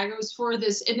fire gag. It was for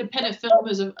this independent film. It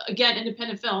was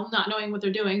independent film, not knowing what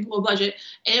they're doing, low budget.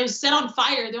 And it was set on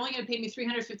fire. They're only going to pay me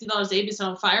 $350 a day to be set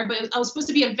on fire. But I was supposed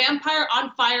to be a vampire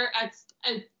on fire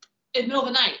in the middle of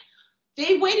the night.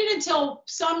 They waited until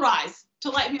sunrise to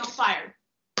light me on fire.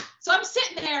 So I'm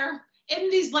sitting there in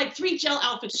these like 3 gel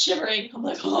outfits, shivering. I'm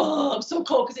like, oh, I'm so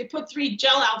cold, because they put 3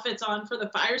 gel outfits on for the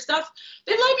fire stuff.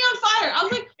 They light me on fire. I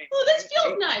was like, oh, this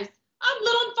feels nice. I'm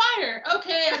lit on fire.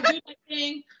 Okay, I'm doing my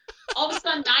thing. All of a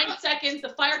sudden, 9 seconds, the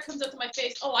fire comes up to my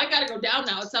face. Oh, I gotta go down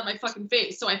now. It's on my fucking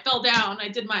face. So I fell down. I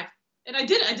did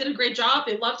a great job.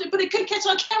 They loved it, but they couldn't catch it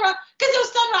on camera because it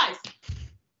was sunrise.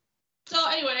 So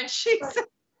anyway,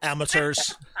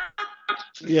 amateurs.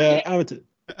 Yeah, amateurs.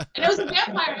 And it was a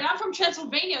vampire, and I'm from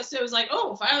Transylvania, so it was like,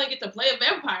 oh, finally get to play a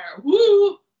vampire.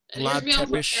 Woo! And Vlad here's me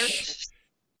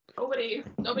on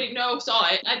Nobody knows. So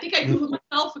I think I Googled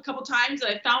myself a couple times,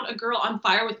 and I found a girl on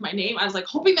fire with my name. I was like,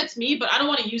 hoping that's me, but I don't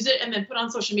want to use it and then put it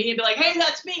on social media and be like, hey,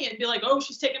 that's me, and be like, oh,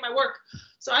 she's taking my work.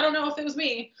 So I don't know if it was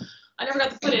me. I never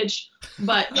got the footage,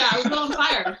 but yeah, I was lit on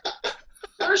fire.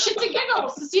 Or shits and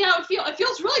giggles to see how it feels. It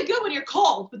feels really good when you're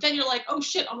cold, but then you're like, oh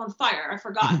shit, I'm on fire. I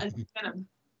forgot. I'm gonna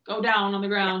go down on the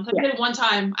ground. I did it one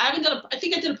time. I think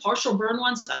I did a partial burn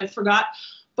once. I forgot.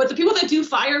 But the people that do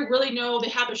fire really know, they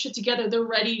have their shit together. They're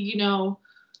ready,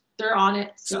 they're on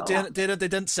it. So Dana, they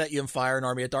didn't set you on fire in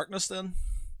Army of Darkness then?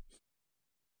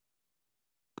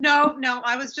 No,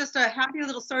 I was just a happy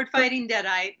little sword fighting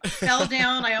deadite. I fell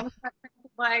down. I almost got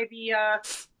trampled by the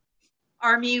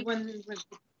army when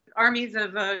armies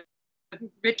of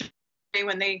rich,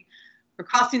 when they were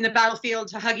crossing the battlefield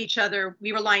to hug each other.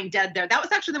 We were lying dead there. That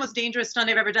was actually the most dangerous stunt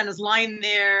I've ever done, is lying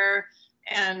there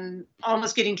and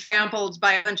almost getting trampled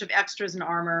by a bunch of extras in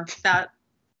armor. That's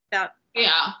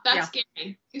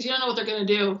scary, because you don't know what they're going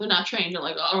to do. They're not trained. You're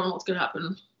like, oh, I don't know what's going to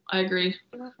happen. I agree.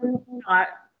 It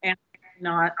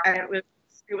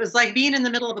was like being in the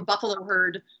middle of a buffalo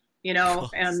herd,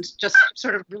 and just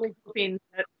sort of really hoping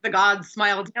that the gods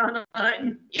smile down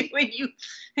on you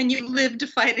and you live to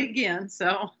fight again.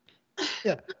 So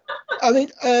yeah, I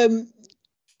mean,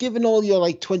 given all your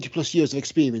 20+ years of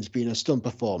experience being a stunt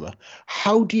performer,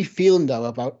 how do you feel now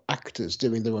about actors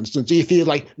doing their own stunts? Do you feel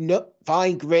like, no,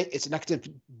 fine, great, it's an actor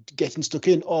getting stuck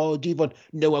in, or do you want,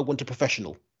 no, I want a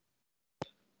professional?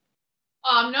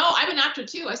 No, I'm an actor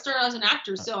too. I started as an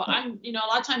actor, so I'm, a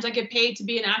lot of times I get paid to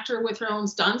be an actor with her own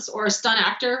stunts, or a stunt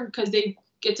actor, because they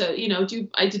get to,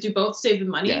 I had to do both, save the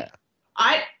money. Yeah.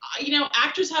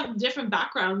 Actors have different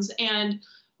backgrounds, and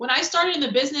when I started in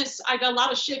the business, I got a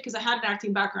lot of shit because I had an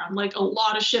acting background, like a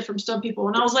lot of shit from stunt people.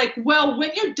 And I was like, well, when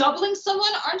you're doubling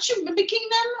someone, aren't you mimicking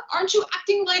them? Aren't you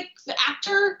acting like the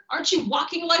actor? Aren't you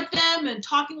walking like them and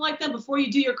talking like them before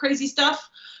you do your crazy stuff?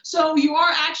 So you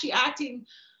are actually acting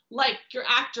like your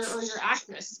actor or your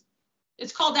actress.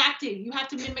 It's called acting. You have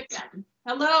to mimic them.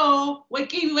 Hello,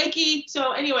 wakey.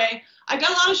 So anyway, I got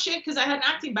a lot of shit because I had an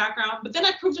acting background, but then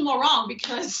I proved them all wrong,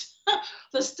 because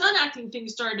the stunt acting thing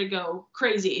started to go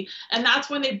crazy. And that's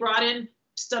when they brought in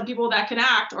stunt people that can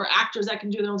act, or actors that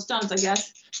can do their own stunts, I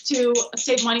guess, to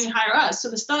save money and hire us. So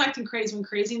the stunt acting craze went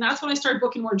crazy. And that's when I started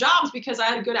booking more jobs, because I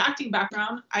had a good acting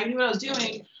background. I knew what I was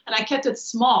doing, and I kept it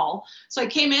small. So I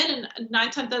came in, and 9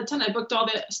 times out of 10, I booked all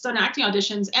the stunt acting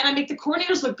auditions, and I make the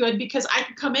coordinators look good, because I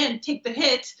could come in, take the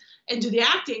hit, and do the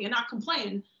acting and not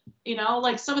complain.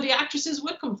 Like some of the actresses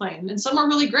would complain, and some are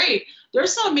really great.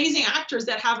 There's some amazing actors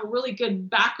that have a really good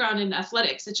background in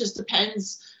athletics. It just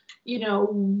depends,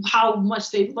 how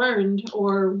much they've learned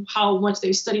or how much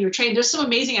they've studied or trained. There's some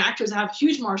amazing actors that have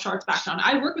huge martial arts background.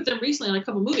 I worked with them recently on a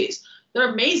couple movies. They're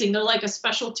amazing. They're like a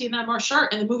specialty in that martial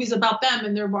art, and the movie's about them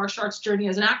and their martial arts journey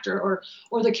as an actor or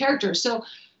the character. So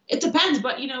it depends,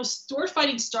 but sword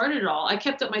fighting started it all. I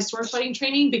kept up my sword fighting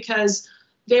training because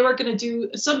they were going to do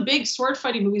some big sword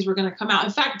fighting movies were going to come out.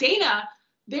 In fact, Dana,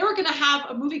 they were going to have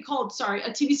a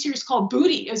TV series called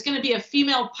Booty. It was going to be a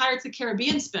female Pirates of the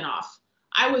Caribbean spinoff.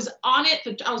 I was on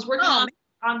it. I was working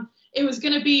on It was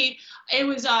going to be,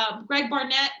 Greg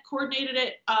Barnett coordinated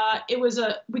it.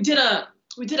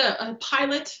 We did a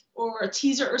pilot or a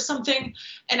teaser or something,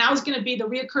 and I was going to be the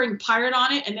reoccurring pirate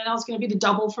on it, and then I was going to be the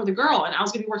double for the girl, and I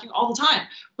was going to be working all the time.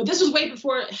 But this was way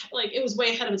before, like, it was way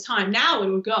ahead of its time. Now it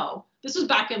would go. This was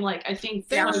back in, like, I think...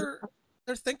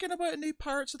 They're thinking about a new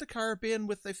Pirates of the Caribbean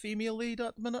with a female lead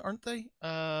at the minute, aren't they?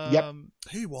 Yep.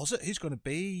 Who was it? Who's going to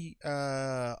be?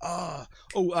 Margot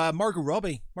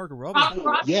Robbie. Margot Robbie.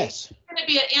 Yes. It's going to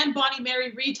be an Anne Bonny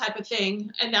Mary Reed type of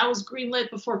thing, and that was greenlit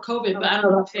before COVID, but I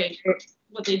don't know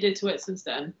what they did to it since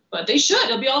then. But they should.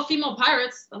 It'll be all female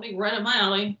pirates. That'll be right up my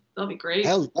alley. That'll be great.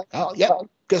 Yeah.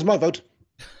 Guess my vote.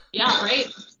 Yeah, right.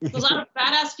 There's a lot of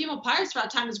badass female pirates throughout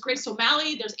time. There's Grace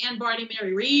O'Malley. There's Anne Bonny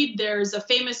Mary Reed. There's a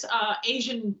famous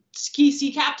Asian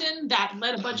sea captain that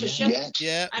led a bunch of ships.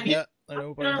 Yeah. I mean, I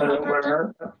know. Where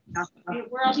are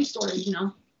all these stories, you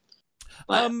know?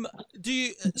 But,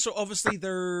 so obviously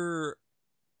there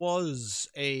was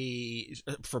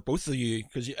for both of you,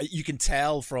 because you can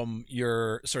tell from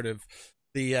your sort of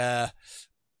the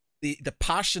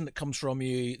passion that comes from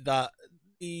you that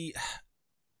the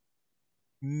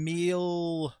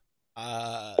male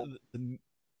how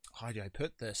do I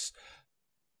put this?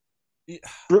 There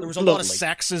was a lot of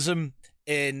sexism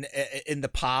in the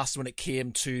past when it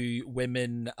came to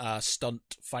women stunt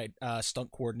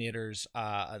coordinators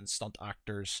and stunt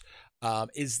actors.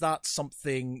 Is that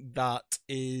something that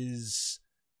is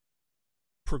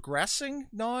progressing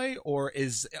now, or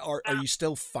are you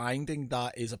still finding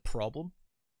that is a problem?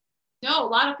 No, a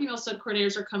lot of female stunt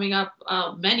coordinators are coming up.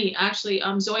 Many, actually.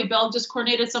 Zoe Bell just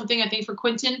coordinated something, I think, for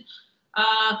Quentin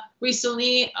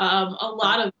recently. A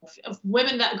lot of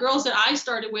women, girls that I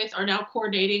started with are now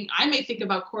coordinating. I may think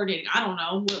about coordinating. I don't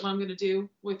know what I'm going to do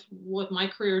with my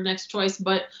career next choice,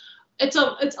 but it's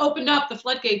opened up the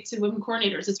floodgate to women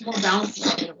coordinators. It's more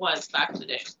balanced than it was back in the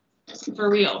day. For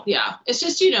real, yeah. It's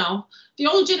just, the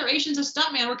old generations of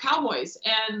stuntmen were cowboys,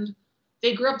 and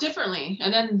they grew up differently,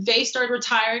 and then they started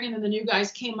retiring, and then the new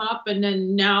guys came up, and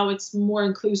then now it's more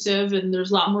inclusive, and there's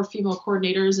a lot more female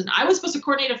coordinators. And I was supposed to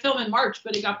coordinate a film in March,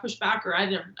 but it got pushed back, or I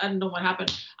don't know what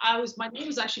happened. My name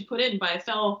was actually put in by a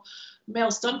fellow male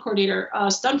stunt coordinator,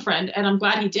 stunt friend, and I'm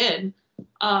glad he did.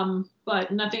 But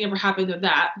nothing ever happened with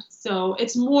that. So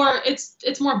it's more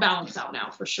balanced out now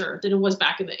for sure than it was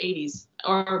back in the 80s,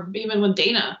 or even when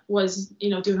Dana was,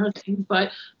 doing her thing.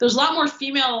 But there's a lot more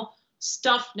female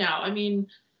stuff now. I mean,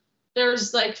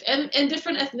 there's and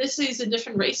different ethnicities and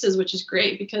different races, which is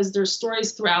great because there's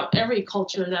stories throughout every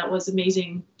culture that was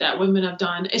amazing that women have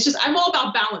done. It's just, I'm all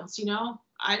about balance,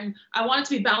 I want it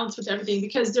to be balanced with everything,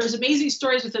 because there's amazing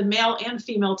stories with a male and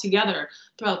female together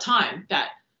throughout time,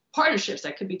 that partnerships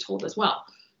that could be told as well.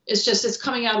 It's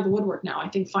coming out of the woodwork now, I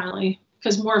think, finally,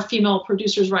 because more female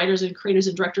producers, writers, and creators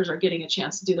and directors are getting a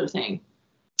chance to do their thing.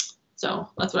 So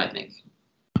that's what I think.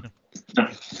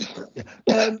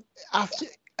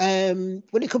 When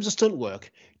it comes to stunt work,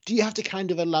 do you have to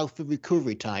kind of allow for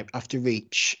recovery time after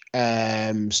each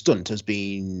stunt has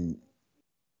been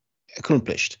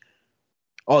accomplished,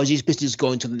 or is this business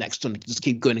going to the next stunt, just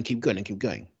keep going and keep going and keep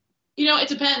going? It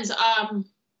depends.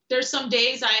 There's some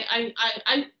days I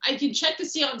can check to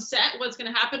see on set what's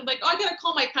going to happen. Like, I got to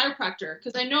call my chiropractor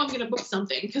because I know I'm going to book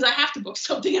something, because I have to book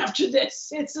something after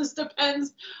this. It just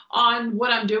depends on what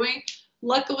I'm doing.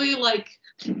 Luckily, I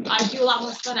do a lot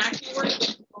more stunt acting work,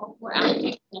 more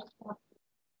acting.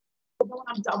 When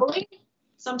I'm doubling,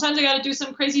 sometimes I got to do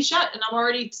some crazy shot, and I'm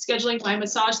already scheduling my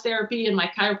massage therapy and my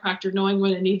chiropractor, knowing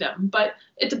when I need them. But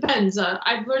it depends.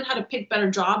 I've learned how to pick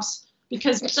better jobs,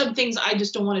 because there's some things I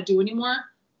just don't want to do anymore,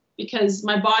 because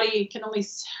my body can only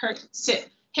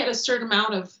hit a certain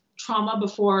amount of trauma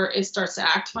before it starts to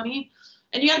act funny.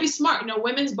 And you got to be smart.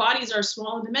 Women's bodies are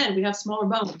smaller than men. We have smaller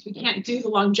bones. We can't do the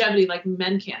longevity like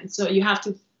men can. So you have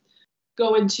to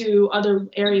go into other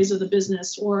areas of the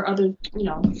business or other,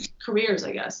 careers,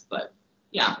 I guess. But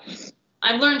yeah,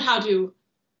 I've learned how to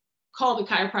call the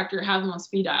chiropractor, have them on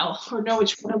speed dial, or know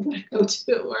which one I'm going to go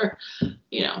to, or,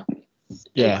 Yeah.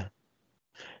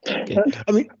 Okay.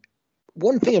 I mean,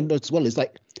 one thing I've noticed as well is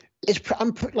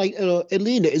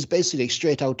Elena is basically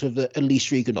straight out of the Elise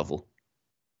Rieger novel.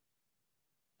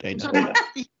 I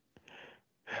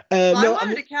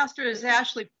wanted to cast her as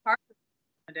Ashley Parker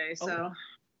today, so.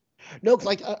 No,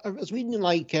 I was reading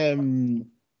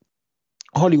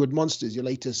Hollywood Monsters, your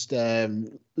latest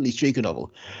Lee Strieger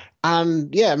novel,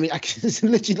 and yeah, I mean, it's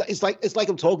literally it's like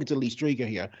I'm talking to Lee Strieger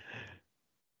here.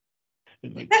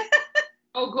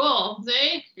 Oh, cool!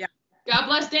 See, yeah. God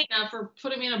bless Dana for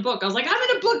putting me in a book. I was like, I'm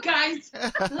in a book, guys.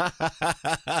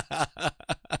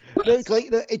 No,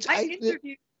 it's I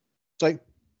interviewed. Sorry.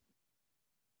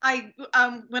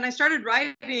 When I started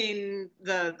writing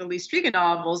the Lee Striga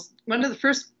novels, one of the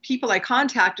first people I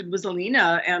contacted was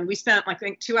Alina, and we spent like I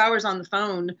think 2 hours on the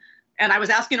phone. And I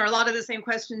was asking her a lot of the same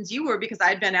questions you were, because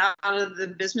I'd been out of the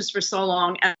business for so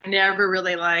long and never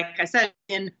really, like I said,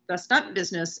 in the stunt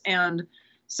business. And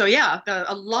so, yeah,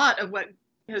 a lot of what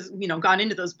has, gone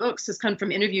into those books has come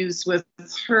from interviews with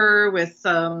her, with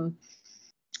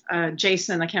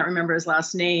Jason, I can't remember his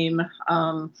last name.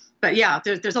 But yeah,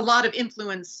 there's a lot of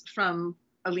influence from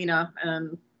Alina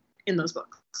in those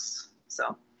books.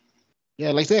 So.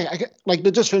 Yeah, like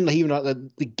just from even like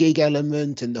the gig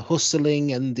element and the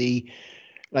hustling and the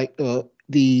sex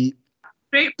the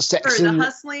and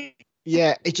hustling.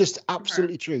 Yeah, it's just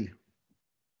absolutely true.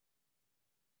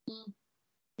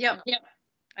 Yep.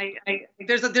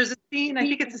 There's a scene, I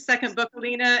think it's the second book,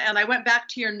 Alina, and I went back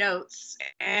to your notes,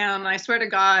 and I swear to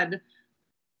God,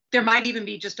 there might even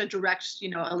be just a direct,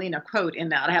 Alina quote in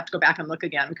that. I have to go back and look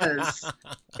again because,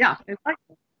 yeah. It's like,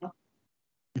 all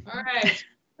right.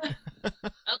 I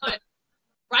love it.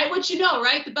 Write what you know,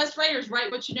 right? The best writers write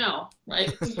what you know,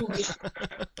 right?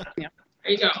 Yeah.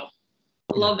 There you go.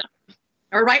 I love that.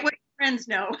 Or write what your friends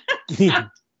know.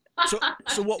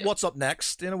 So what's up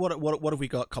next? What have we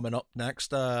got coming up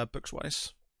next, books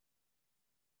wise?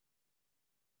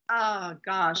 Oh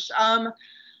gosh.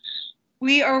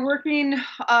 We are working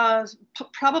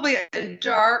probably a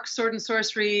dark sword and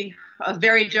sorcery, a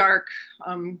very dark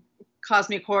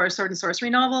cosmic horror sword and sorcery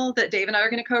novel that Dave and I are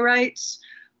going to co-write.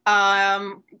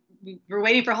 We're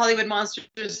waiting for Hollywood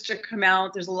Monsters to come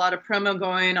out. There's a lot of promo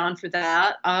going on for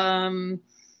that.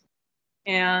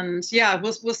 And yeah,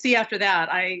 we'll see after that.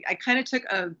 I kind of took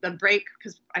a break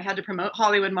because I had to promote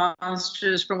Hollywood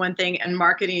Monsters for one thing, and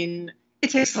marketing, it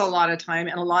takes a lot of time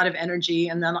and a lot of energy.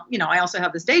 And then, I also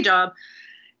have this day job,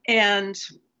 and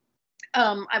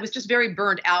I was just very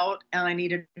burned out and I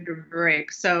needed a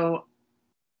break. So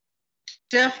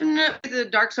definitely the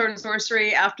dark sword and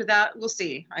sorcery. After that, we'll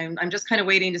see. I'm just kind of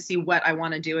waiting to see what I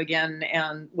want to do again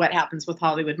and what happens with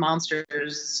Hollywood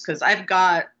Monsters, because I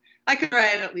could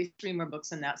write at least 3 more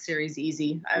books in that series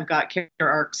easy. I've got character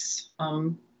arcs.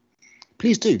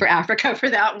 Please do. For Africa for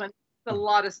that one. It's a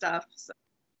lot of stuff. So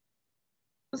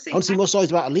we'll see. I want to see more stories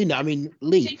about Alina. I mean,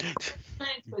 Lee.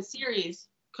 Into a series,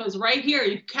 because right here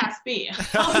you cast me.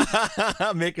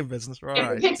 Make a business, right?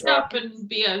 It picks up and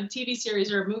be a TV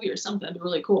series or a movie or something. That'd be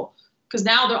really cool. Because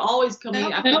now they're always coming.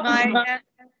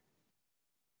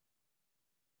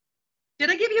 Did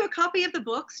I give you a copy of the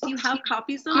books? Do you have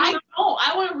copies of them? I don't.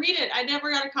 I want to read it. I never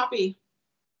got a copy.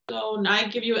 So I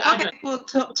give you an address. Okay, well,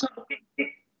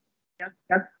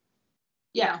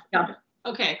 Yeah.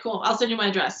 Okay, cool. I'll send you my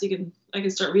address. I can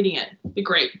start reading it. It'd be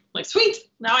great. Like, sweet.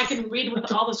 Now I can read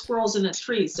with all the squirrels in the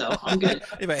trees, so I'm good.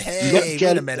 Yeah, but hey,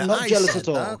 wait a minute. Not I jealous said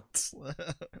at all.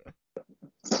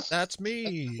 That's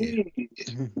me.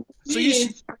 So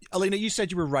Alina, you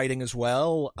said you were writing as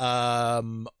well.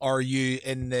 Are you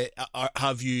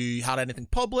have you had anything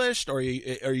published, or are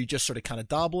you just sort of kind of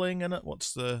dabbling in it?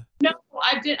 What's the? No,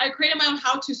 I did. I created my own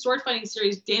how-to sword fighting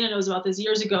series. Dana knows about this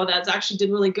years ago. That's actually did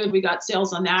really good. We got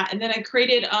sales on that. And then I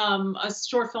created a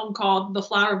short film called The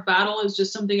Flower of Battle. It's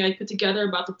just something I put together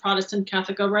about the Protestant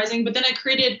Catholic uprising. But then I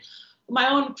created my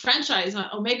own franchise,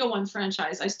 Omega One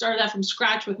franchise. I started that from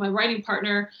scratch with my writing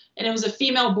partner, and it was a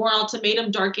female-born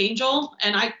ultimatum, Dark Angel.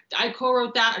 And I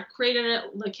co-wrote that. I created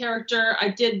it, the character. I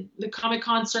did the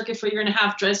Comic-Con circuit for a year and a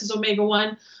half, dressed as Omega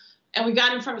One. And we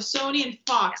got in front of Sony and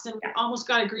Fox, and we almost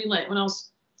got a green light when I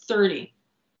was 30.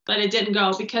 But it didn't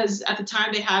go because at the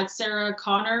time they had Sarah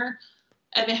Connor,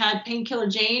 and they had Painkiller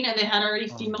Jane, and they had already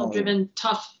female-driven,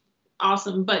 tough,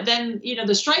 awesome. But then,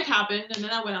 the strike happened, and then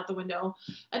that went out the window.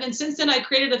 And then since then, I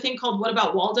created a thing called What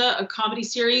About Walda, a comedy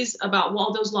series about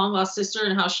Waldo's long-lost sister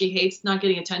and how she hates not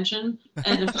getting attention.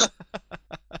 And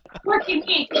working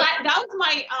me, that was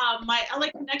my my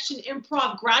LA Connection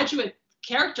improv graduate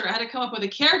character. I had to come up with a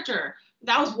character.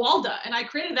 That was Walda, and I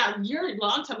created that a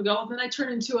long time ago. And then I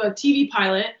turned into a TV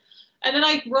pilot. And then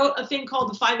I wrote a thing called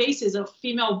The Five Aces, a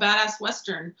female badass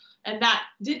Western. And that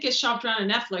did get shopped around on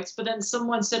Netflix. But then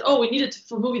someone said, oh, we need it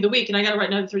for Movie of the Week. And I got to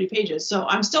write another 30 pages. So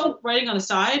I'm still writing on the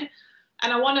side.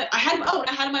 And I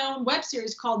had my own web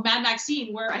series called Mad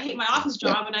Maxine, where I hate my office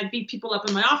job and I beat people up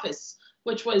in my office,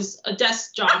 which was a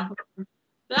desk job.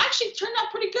 That actually turned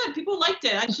out pretty good. People liked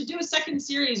it. I should do a second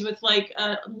series with like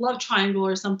a love triangle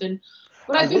or something.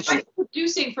 But I've been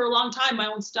producing for a long time my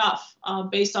own stuff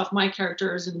based off my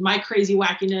characters and my crazy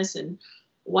wackiness and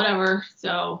whatever.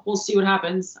 So we'll see what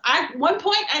happens. At one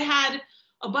point, I had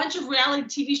a bunch of reality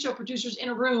TV show producers in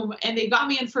a room, and they got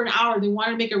me in for an hour. They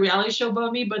wanted to make a reality show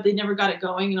about me, but they never got it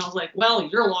going. And I was like, well,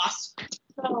 you're lost.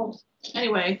 So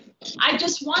anyway, I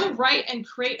just want to write and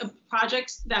create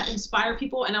projects that inspire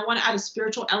people, and I want to add a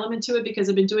spiritual element to it because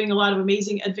I've been doing a lot of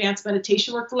amazing advanced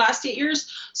meditation work the last 8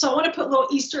 years. So I want to put little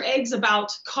Easter eggs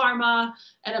about karma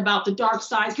and about the dark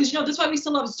side, because that's why we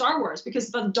still love Star Wars, because it's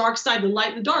about the dark side, the light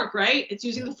and the dark, right? It's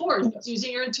using the Force, it's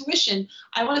using your intuition.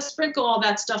 I want to sprinkle all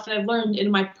that stuff that I've learned in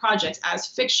my projects as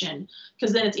fiction,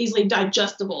 because then it's easily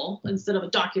digestible instead of a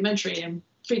documentary and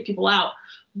freak people out.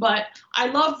 But I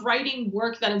love writing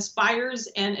work that inspires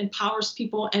and empowers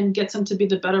people and gets them to be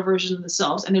the better version of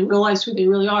themselves, and they realize who they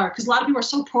really are. Because a lot of people are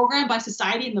so programmed by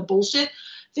society and the bullshit,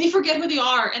 they forget who they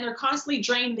are, and they're constantly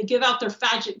drained. They give out their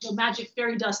magic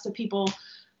fairy dust to people.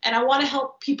 And I want to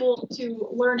help people to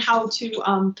learn how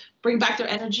to bring back their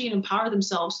energy and empower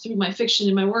themselves through my fiction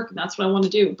and my work. And that's what I want to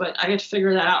do. But I get to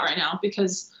figure that out right now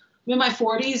because I'm in my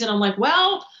 40s and I'm like,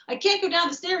 well, I can't go down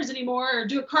the stairs anymore or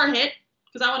do a car hit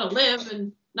because I want to live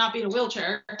and not be in a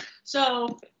wheelchair.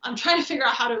 So I'm trying to figure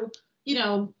out how to,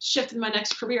 shift in my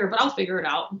next career, but I'll figure it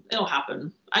out. It'll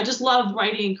happen. I just love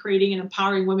writing and creating and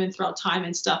empowering women throughout time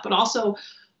and stuff, but also,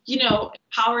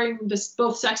 empowering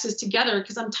both sexes together,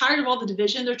 because I'm tired of all the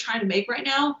division they're trying to make right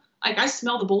now. Like, I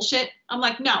smell the bullshit. I'm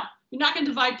like, no, you're not going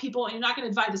to divide people and you're not going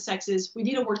to divide the sexes. We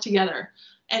need to work together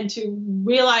and to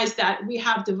realize that we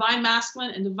have divine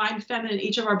masculine and divine feminine in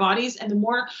each of our bodies. And the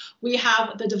more we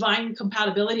have the divine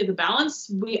compatibility of the balance,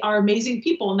 we are amazing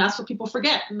people. And that's what people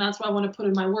forget. And that's what I want to put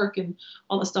in my work and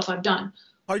all the stuff I've done.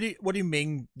 What do you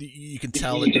mean you can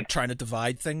tell that they're trying to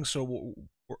divide things? So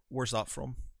where's that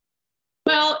from?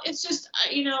 Well, it's just,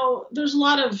 there's a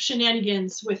lot of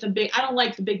shenanigans with I don't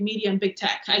like the big media and big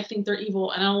tech. I think they're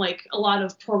evil, and I don't like a lot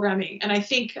of programming. And I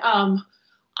think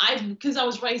because I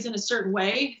was raised in a certain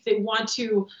way, they want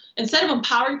to, instead of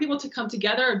empowering people to come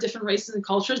together of different races and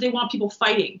cultures, they want people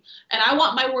fighting. And I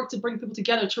want my work to bring people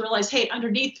together to realize, hey,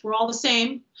 underneath, we're all the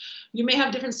same. You may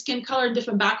have different skin color and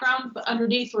different background, but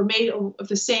underneath, we're made of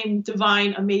the same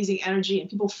divine, amazing energy. And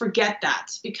people forget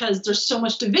that because there's so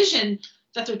much division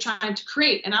that they're trying to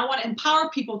create. And I want to empower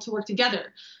people to work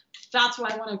together. That's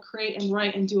what I want to create and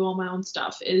write and do all my own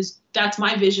stuff. That's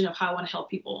my vision of how I want to help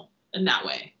people in that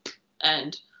way.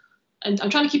 And I'm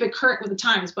trying to keep it current with the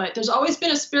times, but there's always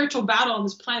been a spiritual battle on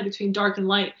this planet between dark and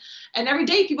light. And every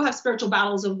day people have spiritual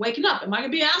battles of waking up. Am I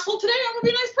going to be an asshole today? Or am I going to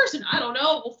be a nice person? I don't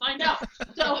know. We'll find out.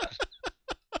 So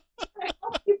I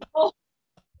help people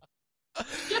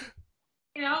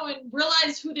and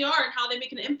realize who they are and how they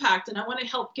make an impact. And I want to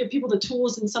help give people the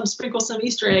tools and sprinkle some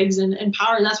Easter eggs and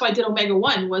empower. And that's why I did Omega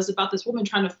 1, was about this woman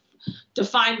trying to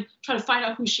find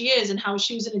out who she is and how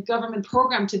she was in a government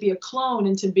program to be a clone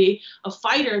and to be a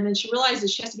fighter. And then she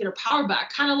realizes she has to get her power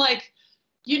back. Kind of like,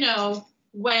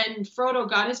 when Frodo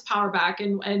got his power back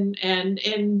and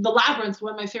in The Labyrinth,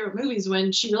 one of my favorite movies,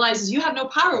 when she realizes, you have no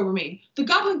power over me. The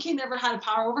Goblin King never had a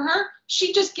power over her.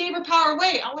 She just gave her power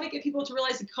away. I want to get people to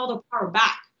realize they call their power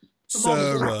back.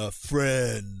 Sarah,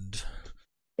 friend.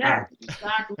 Yeah,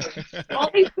 exactly. All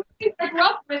these movies I grew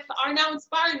up with are now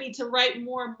inspiring me to write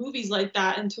more movies like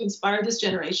that and to inspire this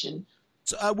generation.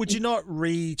 So would you not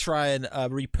try and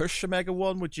re-push Omega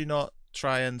 1? Would you not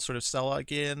try and sort of sell it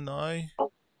again now?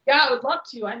 Yeah, I would love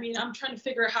to. I mean, I'm trying to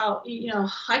figure out how,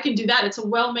 I can do that. It's a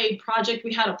well-made project.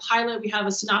 We had a pilot. We have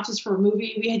a synopsis for a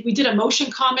movie. We did a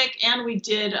motion comic, and we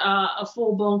did a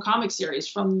full-blown comic series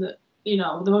from the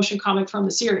motion comic from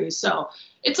the series. So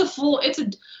we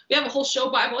have a whole show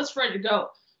Bible. It's ready to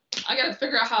go. I got to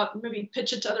figure out how to maybe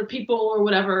pitch it to other people or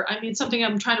whatever. I mean, something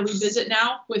I'm trying to revisit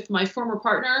now with my former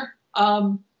partner.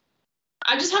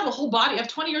 I just have a whole body. I have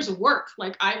 20 years of work.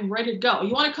 Like, I'm ready to go.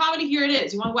 You want a comedy? Here it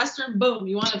is. You want a Western? Boom.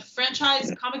 You want a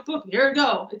franchise comic book? Here it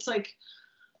go. It's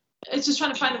just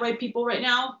trying to find the right people right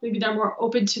now. Maybe they're more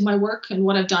open to my work and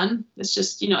what I've done. It's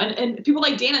just, and people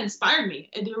like Dana inspired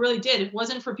me. It really did. If it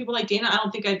wasn't for people like Dana, I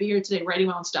don't think I'd be here today writing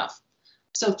my own stuff.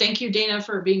 So thank you, Dana,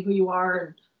 for being who you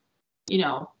are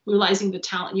and, realizing the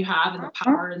talent you have and the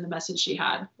power and the message she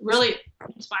had. Really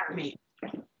inspired me.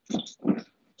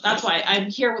 That's why I'm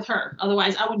here with her.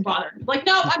 Otherwise, I wouldn't bother. Like,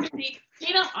 no, I'm busy.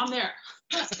 Dana, I'm there.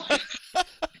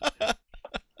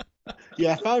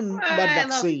 Yeah, I found Mad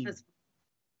Vaccine.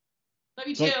 Love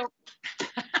you too.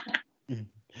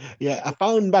 Yeah, I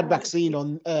found Mad Vaccine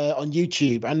on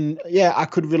YouTube, and yeah, I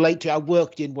could relate to it. I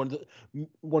worked in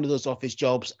one of those office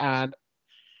jobs, and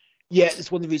yeah,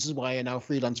 it's one of the reasons why I now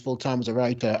freelance full time as a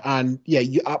writer. And yeah,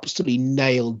 you absolutely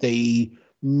nailed the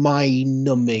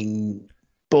mind-numbing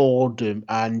boredom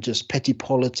and just petty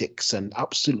politics and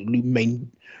absolutely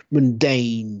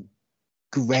mundane,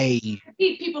 grey. You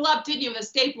beat people up, didn't you, with a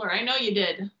stapler? I know you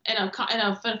did in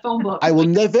a phone book. I will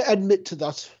never admit to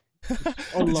that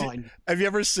online. Have you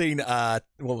ever seen what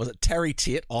was it, Terry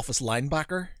Tate, Office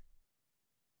Linebacker?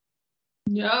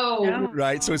 No.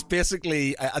 Right, so it's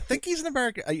basically, I think he's an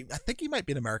American, I think he might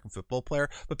be an American football player,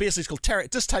 but basically it's called Terry,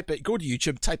 just type it, go to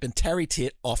YouTube, type in Terry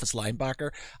Tate office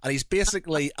linebacker, and he's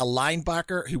basically a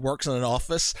linebacker who works in an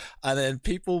office, and then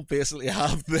people basically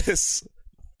have this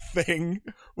thing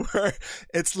where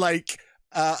it's like,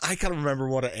 I can't remember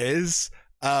what it is,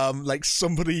 like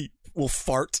somebody will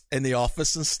fart in the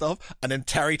office and stuff, and then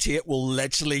Terry Tate will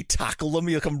literally tackle them.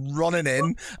 He'll come running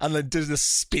in and then do this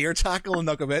spear tackle and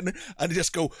knock them in, and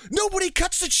just go, "Nobody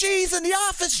cuts the cheese in the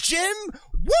office, Jim!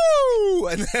 Woo!"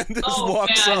 And then just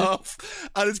walks off.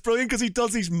 And it's brilliant because he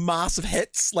does these massive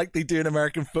hits like they do in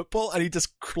American football, and he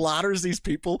just clatters these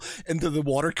people into the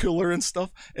water cooler and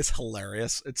stuff. It's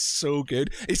hilarious. It's so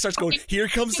good. He starts going, "Here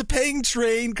comes the ping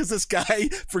train," because this guy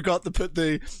forgot to put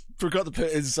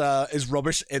his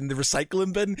rubbish in the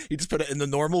recycling bin. He just put it in the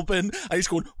normal bin, and he's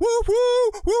going woo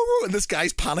woo woo woo, and this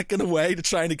guy's panicking away to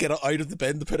trying to get it out of the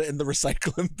bin to put it in the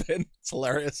recycling bin. It's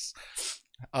hilarious,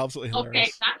 absolutely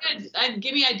hilarious. Okay, and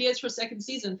give me ideas for second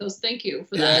season. Those, thank you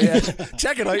for that. Yeah.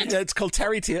 Check it out. Yeah, it's called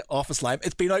Terry Tate Office Line.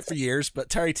 It's been out for years,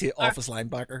 but Terry Tate Office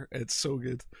Linebacker. It's so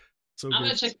good, so good. I'm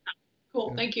gonna check it out.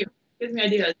 Cool, thank you. Gives me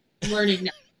ideas. I'm learning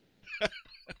now.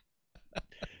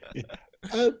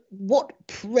 What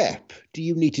prep do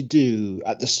you need to do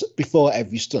before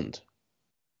every stunt?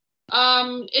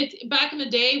 Back in the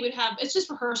day it's just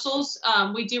rehearsals.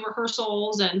 We do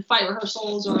rehearsals and fight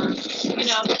rehearsals, or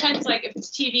depends, like if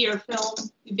it's TV or film,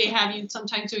 they have you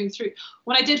sometimes doing through.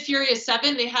 When I did Furious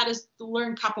 7, they had us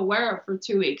learn capoeira for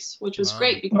 2 weeks, which was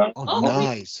great because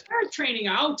nice. Training,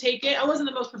 I'll take it. I wasn't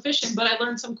the most proficient, but I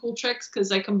learned some cool tricks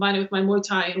because I combined it with my Muay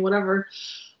Thai and whatever.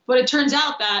 But it turns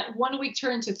out that 1 week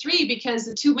turned to 3 because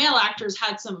the 2 male actors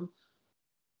had some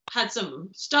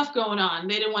stuff going on.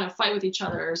 They didn't want to fight with each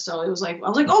other. So I was like,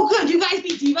 oh, good, you guys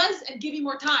be divas and give me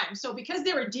more time. So because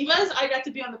they were divas, I got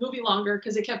to be on the movie longer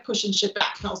because they kept pushing shit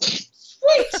back. And I was like,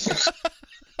 sweet.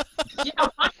 Yeah,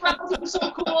 Ronda Rousey was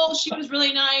so cool. She was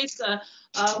really nice.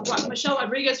 Michelle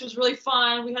Rodriguez was really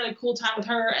fun. We had a cool time with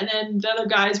her. And then the other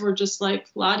guys were just like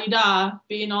la-di-da,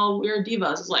 being all weird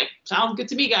divas. It's like, sounds good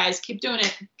to me, guys. Keep doing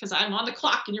it because I'm on the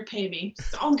clock and you're paying me.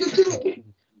 Sounds good to me.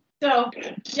 So,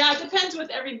 yeah, it depends with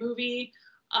every movie.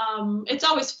 It's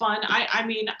always fun. I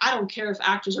mean, I don't care if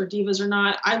actors are divas or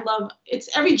not.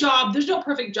 It's every job. There's no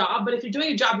perfect job, but if you're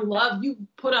doing a job you love, you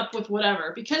put up with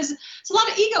whatever, because it's a lot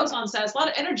of egos on set. It's a lot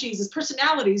of energies, it's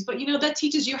personalities, but that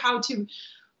teaches you how to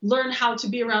learn how to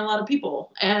be around a lot of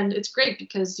people. And it's great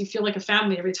because you feel like a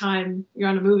family every time you're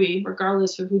on a movie,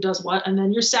 regardless of who does what. And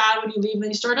then you're sad when you leave and then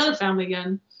you start another family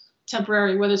again,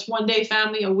 temporary, whether it's one day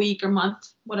family, a week, a month,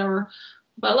 whatever.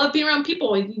 But I love being around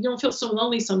people. You don't feel so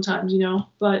lonely sometimes,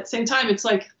 but at the same time, it's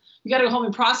like you got to go home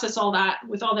and process all that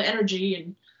with all the energy.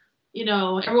 And,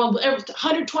 everyone,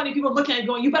 120 people looking at you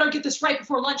going, you better get this right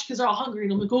before lunch because they're all hungry.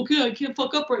 And I'm like, okay, I can't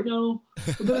fuck up right now.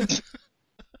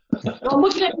 I'm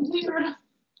looking at you weird.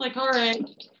 Like, all right.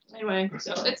 Anyway,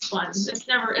 so it's fun.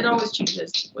 It always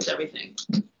changes with everything.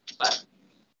 But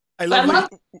I love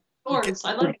swords.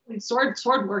 I love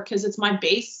sword work because it's my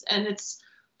base, and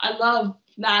I love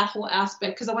that whole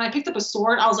aspect, because when I picked up a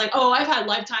sword, I was like, oh, I've had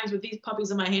lifetimes with these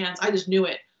puppies in my hands. I just knew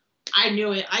it.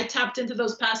 I tapped into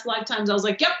those past lifetimes. I was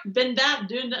like, yep, been that,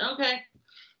 doing that, okay.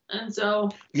 And so.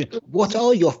 Yeah. What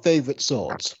are your favorite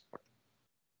swords?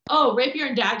 Oh, rapier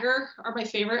and dagger are my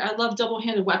favorite. I love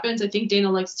double-handed weapons. I think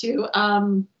Dana likes too.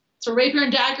 So rapier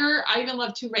and dagger. I even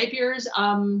love 2 rapiers.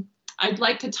 I'd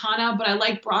like katana, but I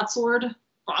like broadsword.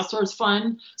 Broadsword's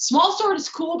fun. Small sword is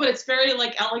cool, but it's very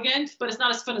elegant, but it's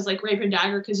not as fun as rapier and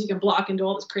dagger because you can block and do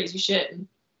all this crazy shit. And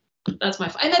that's my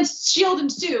fun. And then shield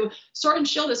and sword and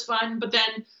shield is fun, but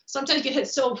then sometimes you get hit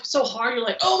so hard you're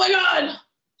like, oh my god,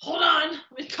 hold on,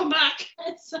 let me come back.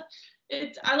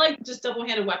 I like just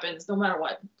double-handed weapons no matter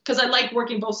what, because I like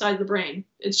working both sides of the brain.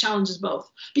 It challenges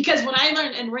both. Because when I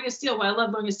learned in Ring of Steel, what I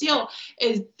love Ring of Steel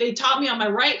is they taught me on my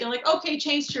right. They're like, okay,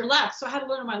 change to your left. So I had to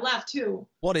learn on my left too.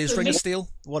 What is Ring of Steel?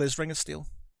 What is Ring of Steel?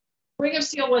 Ring of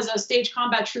Steel was a stage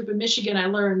combat troop in Michigan I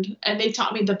learned, and they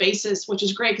taught me the basis, which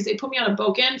is great because they put me on a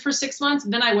Boken for 6 months,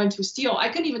 and then I went to steel. I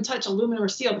couldn't even touch aluminum or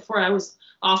steel before I was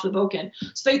off the Boken.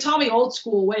 So they taught me old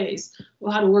school ways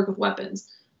of how to work with weapons.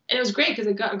 And it was great because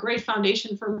it got a great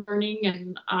foundation for learning,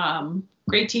 and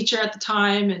great teacher at the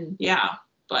time. And yeah,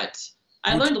 but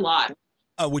I learned a lot.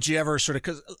 Would you ever sort of,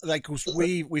 because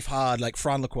we've had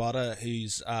Fran Laquata,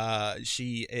 who's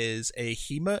she is a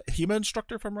HEMA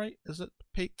instructor, if I'm right, is it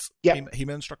Pete? Yeah,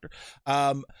 HEMA instructor.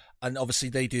 And obviously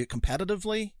they do it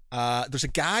competitively. There's a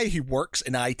guy who works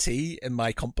in IT in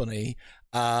my company,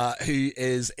 who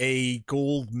is a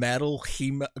gold medal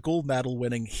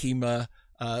winning HEMA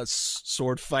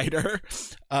sword fighter.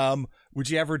 would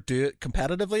you ever do it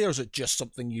competitively, or is it just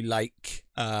something you like,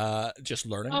 just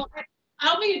learning? Oh, I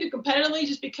don't think I do competitively,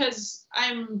 just because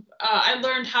I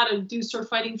learned how to do sword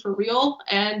fighting for real,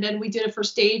 and then we did it for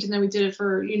stage, and then we did it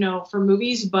for for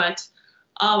movies. But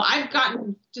I've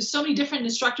gotten just so many different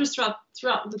instructors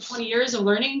throughout the 20 years of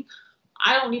learning.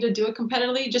 I don't need to do it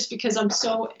competitively, just because I'm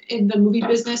so in the movie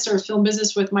business or film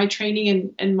business with my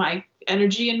training and my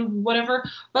energy and whatever.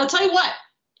 But I'll tell you what,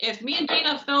 if me and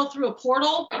Dana fell through a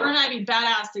portal, her and I'd be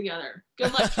badass together.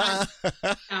 Good luck trying.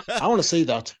 I want to see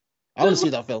that. I want to see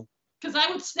that film. Because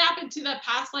I would snap into that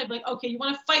past life, like, okay, you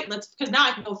want to fight? Because now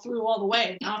I can go through all the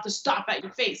way. I don't have to stop at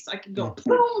your face. I can go,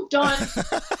 boom, done.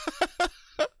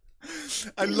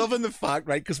 I'm loving the fact,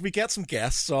 right? Because we get some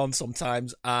guests on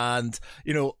sometimes, and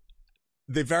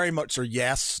they very much are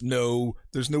yes, no.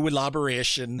 There's no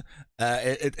elaboration.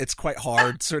 It's quite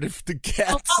hard, sort of, to get.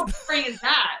 How boring is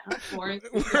that? That's boring.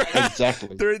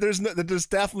 Exactly. There's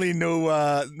definitely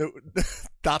no.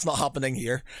 That's not happening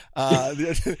here.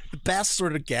 The best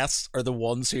sort of guests are the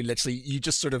ones who literally you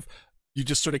just sort of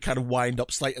kind of wind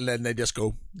up slightly, and then they just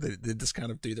go. They just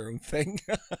kind of do their own thing.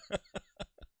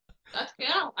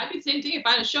 I'd be the same thing if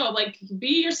I had a show. I'm like,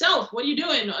 be yourself. What are you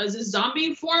doing? Is this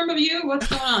zombie form of you? What's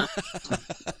going on?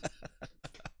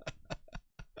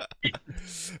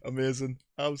 Amazing.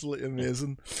 Absolutely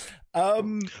amazing.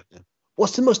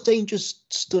 What's the most dangerous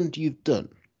stunt you've done?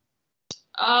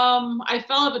 I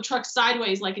fell out of a truck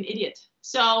sideways like an idiot.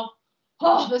 So,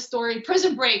 this story.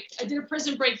 Prison Break. I did a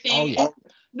Prison Break thing. Oh, yeah.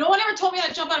 No one ever told me how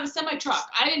to jump out of a semi-truck.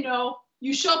 I didn't know.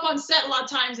 You show up on set a lot of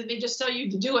times and they just tell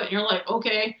you to do it. And you're like,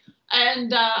 okay.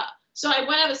 And so I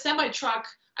went out of a semi-truck.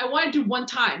 I wanted to do one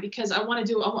time because I'm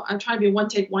trying to be a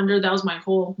one-take wonder. That was my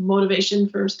whole motivation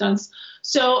for stunts.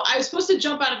 So I was supposed to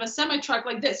jump out of a semi-truck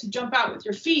like this. You jump out with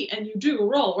your feet and you do a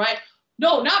roll, right?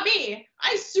 No, not me.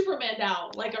 I Supermaned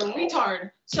out like a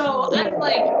retard. So I'm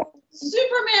like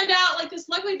Supermaned out like this.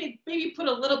 Luckily, they maybe put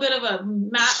a little bit of a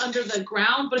mat under the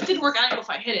ground, but it didn't work. I don't know if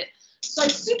I hit it. So I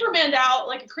Supermaned out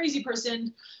like a crazy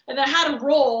person, and then I had to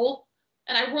roll.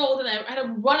 And I rolled and I had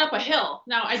to run up a hill.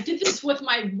 Now, I did this with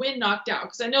my wind knocked out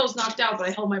because I know it was knocked out, but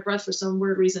I held my breath for some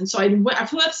weird reason. So I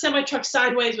flew out the semi-truck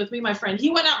sideways with me and my friend.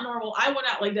 He went out normal. I went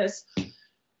out like this.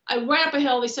 I ran up a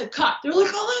hill. They said, cut. They're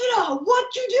like, Elena,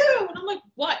 what'd you do? And I'm like,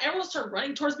 what? Everyone started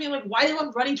running towards me. I'm like, why are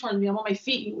everyone running towards me? I'm on my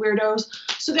feet, you weirdos.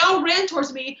 So they all ran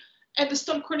towards me. And the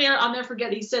stunt coordinator, I'll never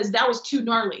forget, he says, that was too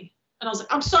gnarly. And I was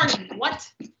like, I'm sorry, what?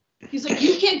 He's like,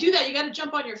 you can't do that. You got to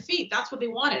jump on your feet. That's what they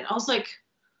wanted. I was like,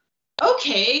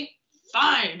 okay,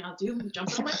 fine, I'll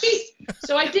jump on my feet.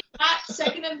 So I did that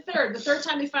second and third. The third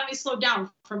time they finally slowed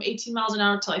down from 18 miles an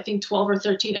hour to I think 12 or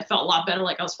 13. It felt a lot better,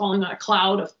 like I was falling on a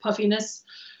cloud of puffiness.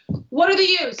 What do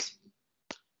they use?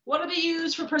 What do they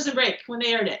use for Prison Break when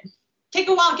they aired it? Take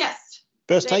a wild guess.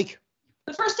 First take.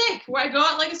 The first take, where I go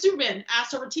out like a Superman,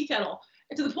 ass over tea kettle.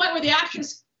 And to the point where the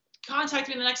actress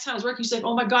contacted me the next time I was working. She's like,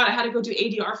 oh my God, I had to go do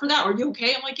ADR for that. Are you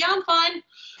okay? I'm like, yeah, I'm fine.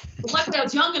 But luckily I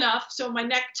was young enough, so my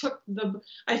neck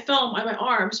I fell on my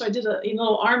arm, so I did a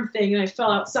little arm thing and I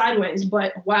fell out sideways.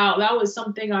 But wow, that was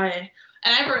something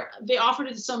they offered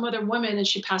it to some other women and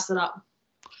she passed it up.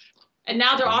 And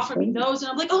now they're offering me those,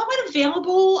 and I'm like, oh, am I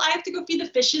available? I have to go feed the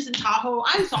fishes in Tahoe.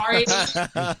 I'm sorry.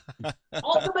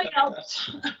 All somebody else.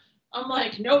 I'm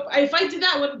like, nope. If I did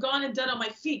that, I would have gone and done it on my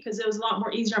feet because it was a lot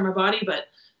more easier on my body. But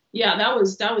yeah, that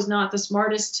was not the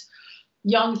smartest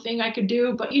young thing I could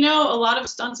do. But a lot of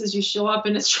stunts is you show up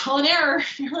and it's trial and error.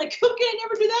 You're like, okay,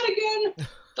 never do that again.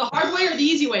 The hard way or the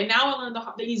easy way? Now I learned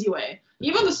the easy way.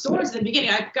 Even the swords in the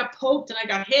beginning, I got poked and I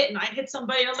got hit and I hit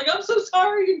somebody and I was like, I'm so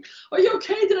sorry. Are you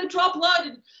okay? Did I draw blood?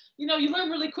 And you learn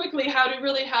really quickly how to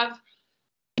really have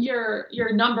your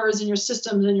numbers and your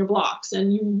systems and your blocks.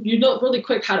 And you know really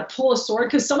quick how to pull a sword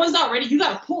because someone's not ready. You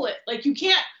got to pull it. Like you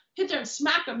can't hit there and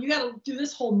smack them. You got to do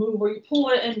this whole move where you pull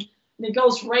it and it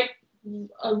goes right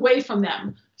away from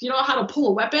them. If you don't know how to pull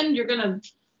a weapon, you're going to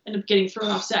end up getting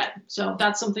thrown off set. So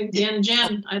that's something Dan and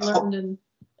Jan I learned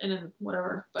and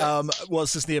whatever. But.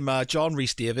 What's his name? John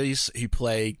Rhys-Davies, who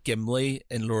played Gimli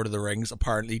in Lord of the Rings,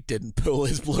 apparently didn't pull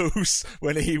his blows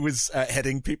when he was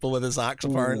hitting people with his axe.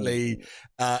 Apparently,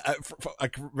 I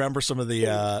remember some of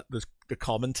the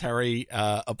commentary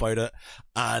about it,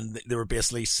 and they were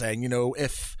basically saying,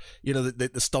 if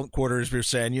the stunt quarters were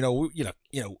saying, you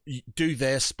do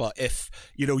this, but if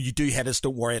you do hit us,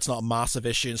 don't worry, it's not a massive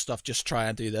issue and stuff. Just try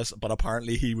and do this. But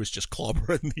apparently, he was just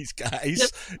clobbering these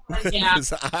guys with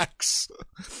his axe.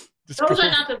 Those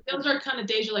are kind of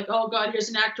days you're like, oh God, here's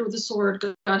an actor with a sword.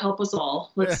 God help us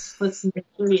all. Let's make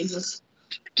sure he just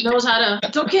knows how to.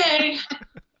 It's okay.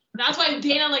 That's why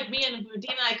Dana, like me, and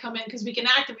Dana and I come in because we can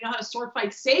act and we know how to sword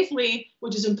fight safely,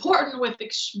 which is important with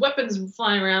the weapons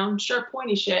flying around, sharp,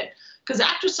 pointy shit. Because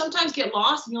actors sometimes get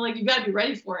lost, and you're like, you got to be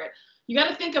ready for it. You got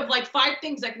to think of like 5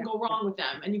 things that can go wrong with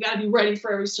them, and you got to be ready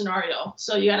for every scenario.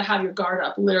 So you got to have your guard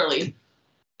up, literally,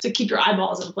 to keep your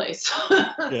eyeballs in place.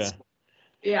 Yeah.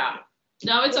 Yeah.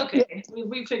 No, it's okay.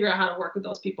 We figure out how to work with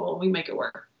those people, and we make it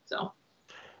work. So.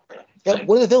 Yeah,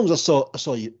 one of the films I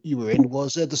saw you were in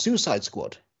was The Suicide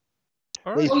Squad.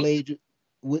 All Where right. you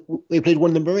played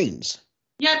one of the Marines.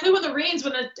 Yeah, I played with the Marines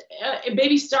when a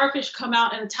baby starfish come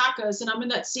out and attack us, and I'm in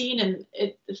that scene, and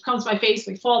it comes to my face,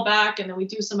 we fall back, and then we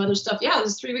do some other stuff. Yeah, it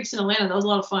was 3 weeks in Atlanta. That was a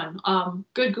lot of fun.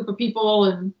 Good group of people,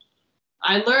 and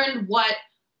I learned what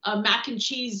a mac and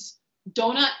cheese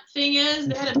donut thing is.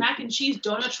 They had a mac and cheese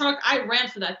donut truck. I ran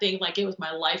for that thing like it was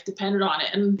my life depended on it,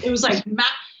 and it was like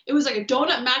it was like a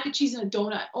donut, mac and cheese, and a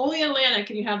donut. Only in Atlanta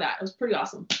can you have that. It was pretty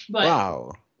awesome. But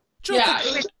Wow. yeah.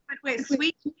 Wait,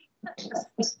 sweet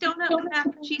donut with mac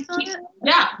and cheese on it?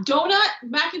 Yeah, donut,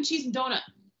 mac and cheese, and donut.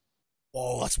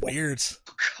 Oh, that's weird.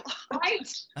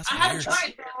 Right? That's I had weird. to try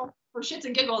it though, for shits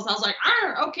and giggles. I was like,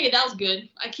 okay, that was good.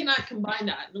 I cannot combine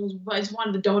that. I just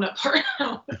wanted the donut part.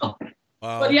 Wow.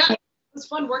 But yeah, it was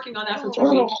fun working on that for 3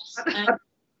 weeks. And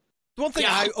One thing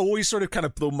Yeah. I always sort of kind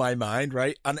of blow my mind,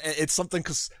 right? And it's something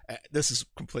because this is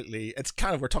completely, it's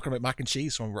kind of, we're talking about mac and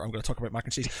cheese, so I'm going to talk about mac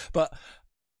and cheese. But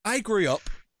I grew up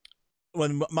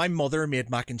when my mother made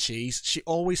mac and cheese, she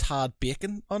always had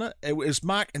bacon on it. It was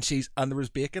mac and cheese and there was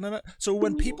bacon in it. So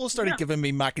when people started giving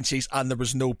me mac and cheese and there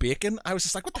was no bacon, I was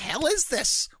just like, what the hell is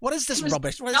this? What is this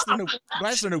rubbish? Why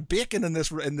is there no bacon in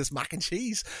this mac and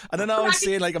cheese? And then I was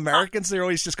saying, like, Americans, they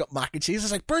always just got mac and cheese.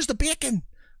 It's like, where's the bacon?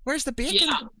 Where's the bacon?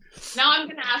 Yeah. Now I'm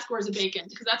going to ask where's the bacon,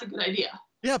 because that's a good idea.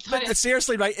 Yeah, but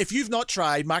seriously, right, if you've not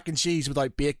tried mac and cheese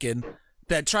without bacon,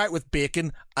 then try it with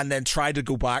bacon and then try to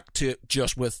go back to it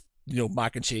just with,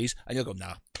 mac and cheese, and you'll go,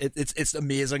 nah, it's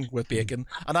amazing with bacon.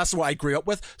 And that's what I grew up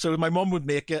with. So my mum would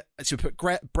make it, she would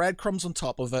put breadcrumbs on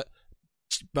top of it,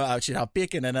 but she'd have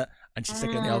bacon in it, and she'd stick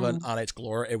it in the oven, and it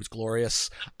was glorious.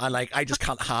 And like, I just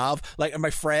can't have, like, and my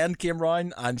friend came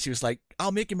round and she was like,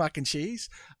 I'll make you mac and cheese,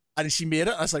 and she made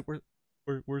it. I was like,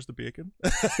 where's the bacon?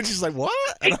 She's like, what?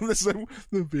 And I'm just like,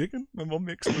 the bacon? My mum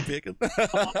makes the bacon.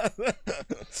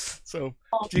 So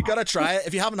you gotta try it.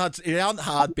 If you haven't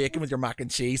had bacon with your mac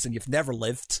and cheese, and you've never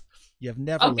lived. You've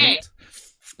never lived.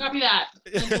 Copy that.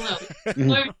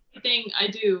 Everything I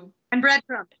do. And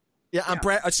breadcrumbs. Yeah, and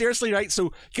bread. Seriously, right?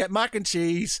 So get mac and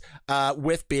cheese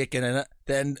with bacon in it,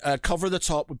 then cover the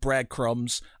top with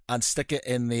breadcrumbs and stick it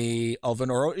in the oven,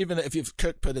 or even if you've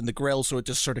cooked, put it in the grill so it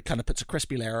just sort of kind of puts a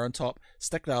crispy layer on top.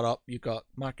 Stick that up. You've got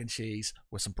mac and cheese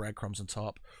with some breadcrumbs on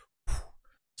top.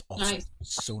 It's awesome. Nice.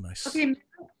 So nice. Okay,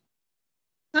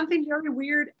 something very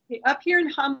weird. Up here in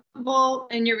Humboldt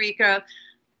and Eureka,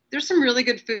 there's some really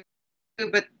good food,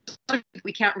 but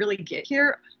we can't really get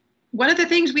here. One of the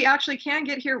things we actually can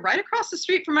get here right across the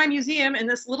street from my museum in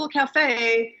this little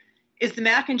cafe is the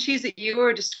mac and cheese that you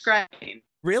were describing.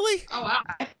 Really? Oh,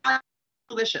 wow.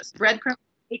 Delicious. Breadcrumbs,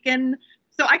 bacon.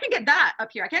 So I can get that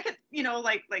up here. I can't get,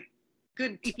 like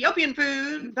good Ethiopian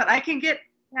food, but I can get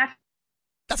that.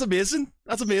 That's amazing.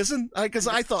 That's amazing. Because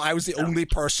I thought I was the only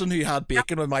person who had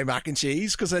bacon with my mac and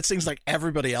cheese, because it seems like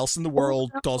everybody else in the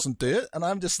world doesn't do it. And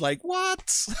I'm just like,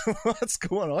 what? What's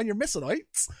going on? You're missing out.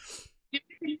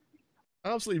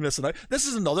 Absolutely missing out. This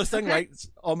is another thing, right?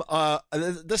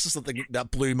 This is something that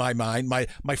blew my mind.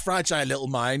 My fragile little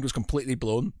mind was completely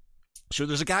blown. So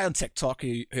there's a guy on TikTok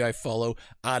who I follow,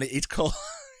 and it's called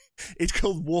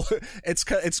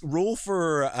roll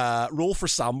for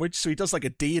sandwich. So he does like a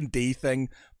D&D thing,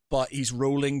 but he's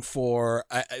rolling for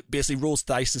basically rolls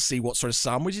dice to see what sort of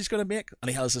sandwich he's going to make, and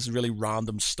he has this really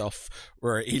random stuff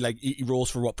where he rolls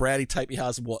for what bread type he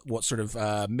has, what sort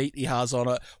of meat he has on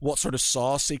it, what sort of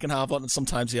sauce he can have on it, and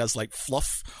sometimes he has like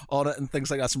fluff on it and things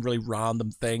like that, some really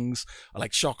random things,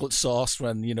 like chocolate sauce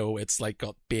when it's like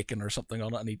got bacon or something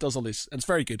on it, and he does all this, and it's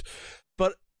very good.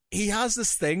 But he has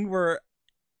this thing where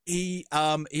he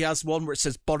has one where it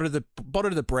says butter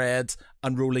the bread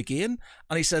and roll again,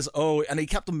 and he says, and he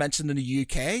kept on mentioning the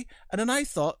UK, and then I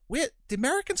thought, wait, the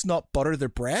Americans not butter their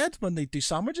bread when they do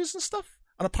sandwiches and stuff?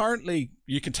 And apparently,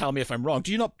 you can tell me if I'm wrong.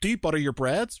 Do you butter your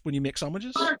bread when you make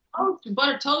sandwiches?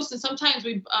 Butter toast, and sometimes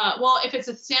we if it's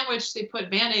a sandwich, they put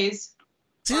mayonnaise.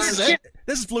 See,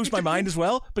 this blows my mind as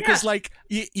well, because like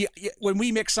you when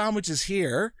we make sandwiches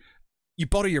here, you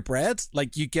butter your bread,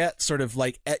 like you get sort of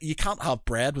like, you can't have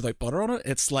bread without butter on it.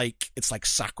 It's like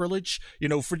sacrilege,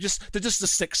 for just to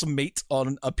stick some meat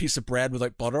on a piece of bread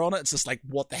without butter on it. It's just like,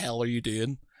 what the hell are you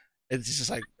doing? It's just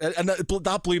like, and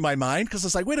that blew my mind, because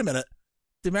it's like, wait a minute,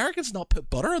 the Americans not put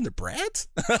butter on their bread?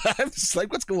 I'm just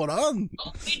like, what's going on?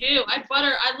 Oh, we do. I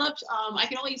love, I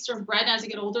can only eat certain bread as I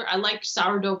get older. I like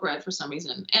sourdough bread for some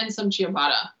reason and some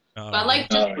ciabatta. But I like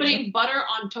just putting butter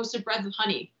on toasted bread with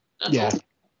honey. That's Yeah.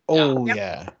 all. Oh,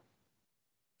 yeah.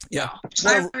 Yeah.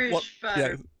 Irish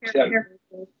butter.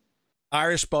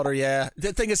 Irish butter, yeah.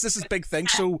 The thing is, this is a big thing.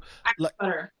 So, like,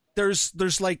 butter.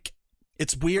 there's like,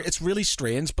 it's weird. It's really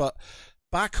strange, but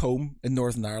back home in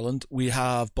Northern Ireland, we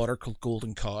have butter called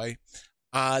Golden Cow,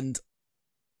 and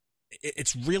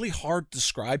it's really hard to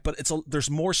describe, but there's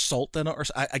more salt in it, or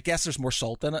I guess there's more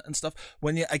salt in it and stuff.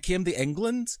 When I came to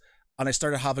England and I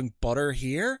started having butter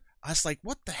here, I was like,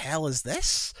 what the hell is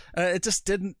this? It just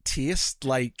didn't taste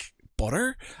like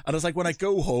butter. And it's like, when I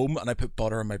go home and I put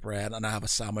butter on my bread and I have a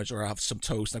sandwich or I have some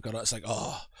toast and I've got it, it's like,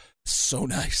 oh, so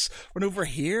nice. When over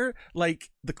here, like,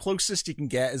 the closest you can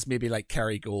get is maybe like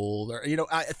Kerrygold, or, you know,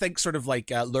 I think sort of like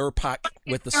Lurpak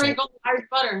with the Kerrygold Irish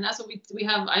butter, and that's what we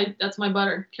have. That's my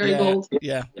butter, Kerrygold.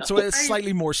 Yeah. So it's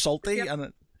slightly more salty,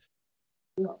 and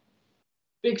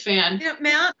big fan. You know,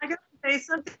 Matt, I got to say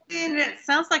something. It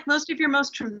sounds like most of your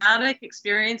most traumatic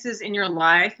experiences in your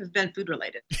life have been food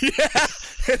related. Yeah,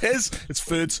 it is. It's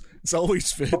food. It's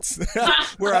always food.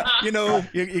 Where, you know,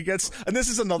 you get, and this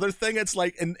is another thing. It's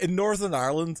like in Northern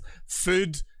Ireland,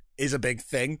 food is a big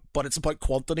thing, but it's about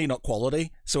quantity, not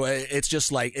quality. So it's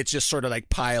just sort of like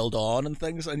piled on and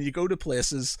things. And you go to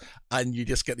places and you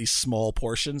just get these small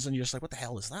portions, and you're just like, what the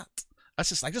hell is that? I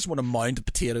just want a mound of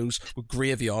potatoes with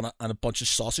gravy on it and a bunch of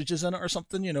sausages in it or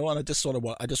something, you know. And I just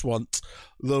want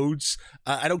loads.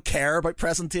 I don't care about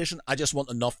presentation. I just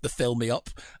want enough to fill me up.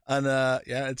 And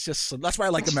yeah, it's just, that's why I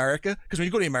like America, because when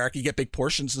you go to America, you get big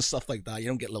portions and stuff like that. You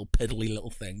don't get little piddly little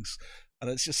things. And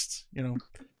it's just, you know,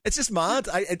 it's just mad.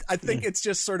 I think it's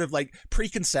just sort of like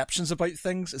preconceptions about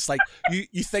things. It's like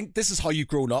you think this is how you've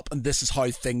grown up and this is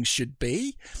how things should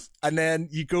be. And then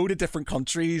you go to different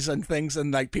countries and things,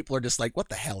 and like people are just like, what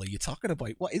the hell are you talking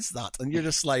about? What is that? And you're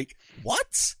just like,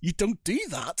 what? You don't do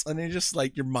that. And you're just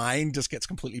like, your mind just gets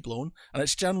completely blown. And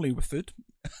it's generally with food.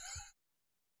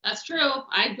 That's true.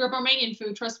 I grew up Romanian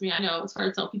food. Trust me, I know. It's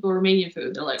hard to tell people Romanian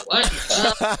food. They're like, what?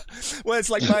 Well, it's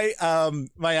like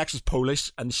my ex was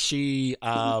Polish, and she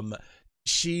made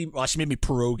me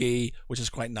pierogi, which is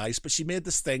quite nice. But she made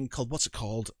this thing called, what's it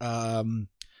called?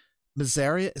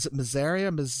 Miseria? Is it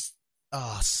Miseria?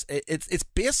 It's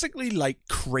basically like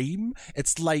cream.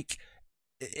 It's like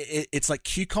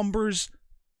cucumbers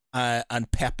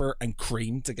and pepper and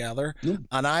cream together. Mm.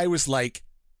 And I was like,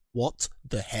 what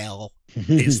the hell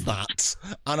is that?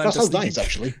 And that sounds nice,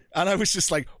 actually. And I was just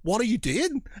like, what are you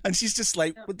doing? And she's just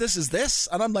like, but this is this.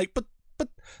 And I'm like, but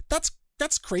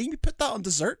that's cream. You put that on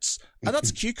desserts, and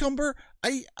that's cucumber.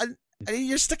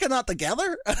 You're sticking that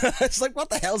together. It's like, what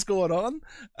the hell's going on?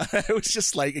 It was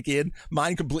just like, again,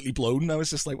 mind completely blown. I was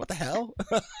just like, what the hell?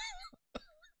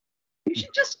 You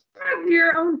should just have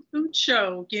your own food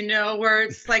show, you know, where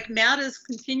it's like Matt is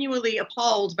continually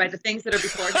appalled by the things that are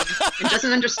before him and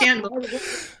doesn't understand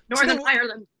Northern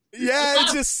Ireland. Yeah,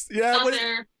 it's just, yeah. Out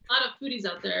there, a lot of foodies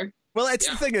out there. Well, it's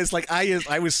the thing is, like,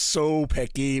 I was so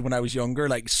picky when I was younger,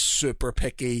 like super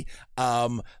picky.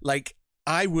 Like,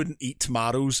 I wouldn't eat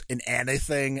tomatoes in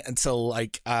anything until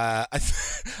like I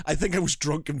think I was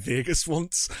drunk in Vegas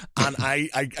once, and I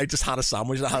just had a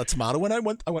sandwich that had a tomato, and I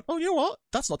went, oh, you know what?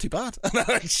 That's not too bad. And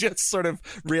I just sort of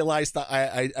realized that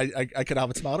I could have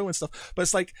a tomato and stuff. But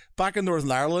it's like back in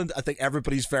Northern Ireland, I think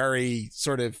everybody's very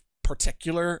sort of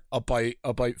particular about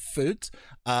food,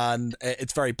 and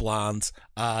it's very bland,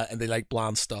 and they like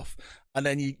bland stuff. And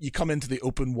then you come into the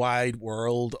open wide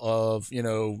world of, you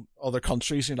know, other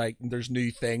countries, and like there's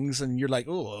new things, and you're like,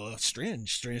 oh,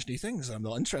 strange new things. I'm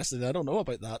not interested. I don't know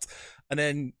about that. And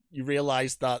then you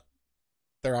realize that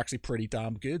they're actually pretty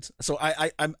damn good. So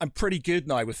I'm pretty good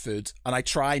now with food, and I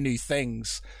try new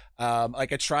things.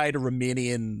 Like I tried a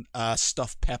Romanian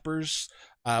stuffed peppers.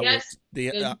 Yes.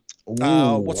 With the I can't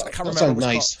remember what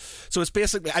it's called. So it's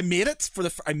basically I made it for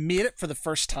the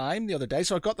first time the other day.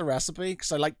 So I got the recipe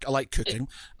because I like cooking,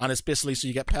 and it's basically, so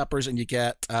you get peppers and you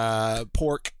get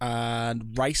pork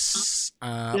and rice.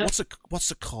 What's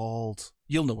it called?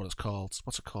 You'll know what it's called.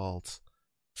 What's it called?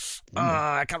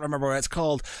 I can't remember what it's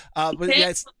called. But yeah,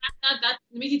 it's that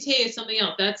miti is something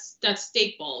else. That's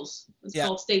steak balls. It's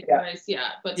called steak rice. Yeah,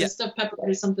 but the stuffed pepper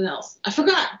is something else. I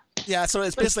forgot. Yeah, so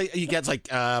it's basically you get like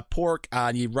pork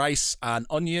and you rice and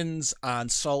onions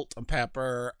and salt and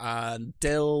pepper and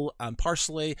dill and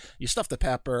parsley. You stuff the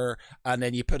pepper and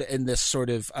then you put it in this sort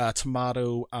of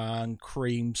tomato and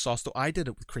cream sauce. So I did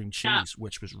it with cream cheese,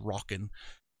 which was rocking,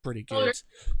 pretty good.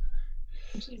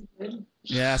 She's good.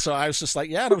 Yeah, so I was just like,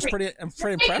 yeah, that was I'm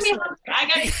pretty impressed.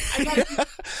 I got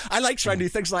I like trying new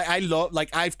things. Like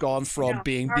I've gone from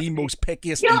being the most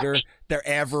pickiest Yeah. eater there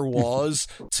ever was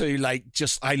to like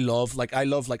I love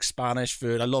like Spanish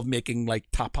food. I love making like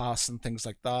tapas and things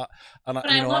like that. And But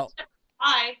I love shepherd's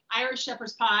pie, Irish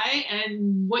shepherd's pie,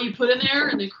 and what you put in there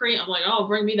and the cream. I'm like, oh,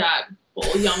 bring me that.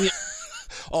 Oh, yum yum.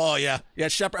 oh yeah,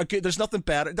 shepherd. Okay, there's nothing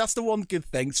better. That's the one good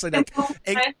thing. So like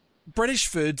British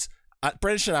food.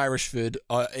 British and Irish food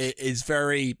is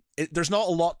very. There's not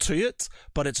a lot to it,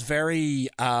 but it's very.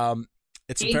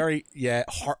 It's very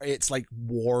it's like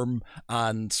warm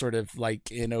and sort of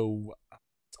like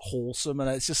wholesome,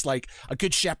 and it's just like a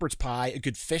good shepherd's pie, a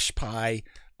good fish pie,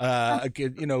 a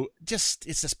good just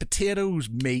it's just potatoes,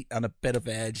 meat, and a bit of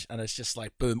veg, and it's just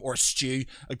like boom, or a stew,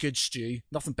 a good stew.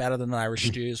 Nothing better than an Irish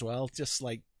stew as well. Just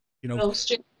like Oh,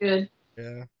 stew good.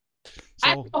 Yeah. I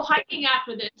have to go hiking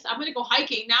after this. I'm gonna go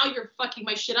hiking. Now you're fucking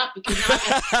my shit up because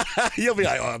now you'll be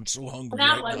like, oh, I'm so hungry.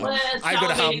 now Right now. I'm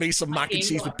gonna have me some mac and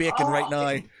cheese with bacon right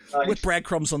now, with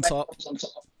breadcrumbs on top.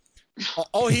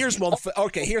 Oh, here's one.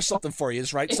 Okay, here's something for you.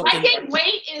 Is right. If I gain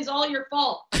weight, it is all your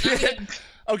fault.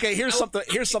 Okay, here's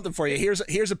something for you.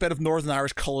 Here's a bit of Northern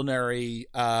Irish culinary,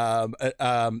 a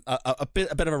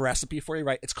bit of a recipe for you.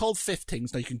 Right, it's called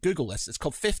 15s. Now you can Google this. It's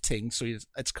called 15s. So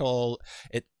it's called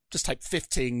it. Just type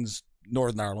 15s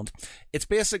Northern Ireland. It's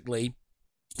basically,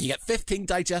 you get 15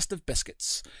 digestive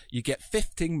biscuits, you get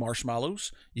 15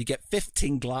 marshmallows, you get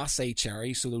 15 glacé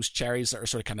cherries, so those cherries that are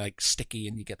sort of kind of like sticky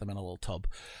and you get them in a little tub.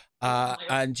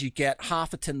 And you get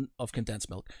half a tin of condensed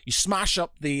milk. You smash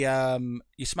up the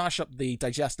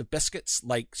digestive biscuits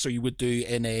like so you would do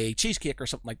in a cheesecake or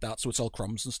something like that, so it's all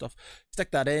crumbs and stuff.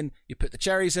 Stick that in, you put the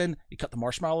cherries in, you cut the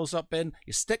marshmallows up in,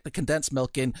 you stick the condensed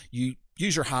milk in, you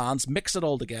use your hands, mix it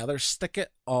all together, stick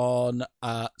it on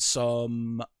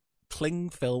some cling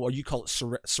film, or you call it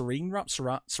saran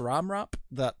wrap,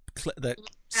 that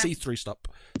see-through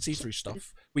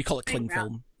stuff. We call it cling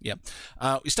film. Yeah.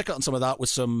 We stick it on some of that with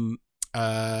some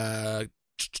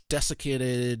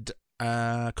desiccated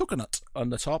coconut on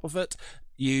the top of it.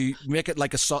 You make it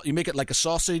like a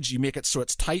sausage. You make it so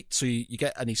it's tight. So you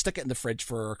get, and you stick it in the fridge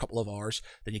for a couple of hours.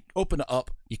 Then you open it up.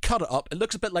 You cut it up. It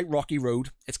looks a bit like Rocky Road.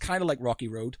 It's kind of like Rocky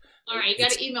Road. All right, you got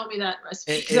to email me that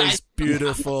recipe. It is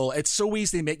beautiful. It's so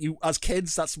easy to make. You as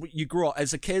kids, that's what you grow up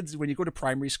as a kid. When you go to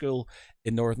primary school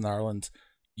in Northern Ireland,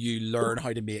 you learn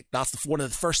how to make. That's one of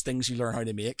the first things you learn how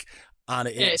to make, and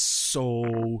it's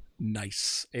so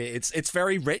nice. It's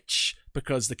very rich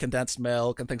because the condensed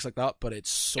milk and things like that, but it's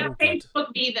so good.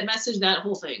 Facebook me that message that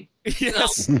whole thing.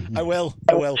 Yes, I will.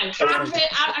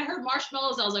 I heard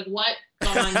marshmallows. I was like, what?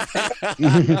 Gone.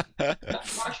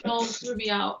 Marshmallows threw me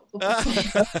out.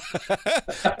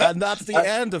 And that's the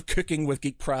end of Cooking with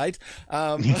Geek Pride.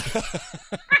 Fried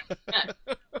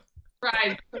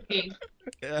cooking.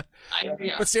 Yeah.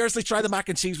 But seriously, try the mac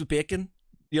and cheese with bacon.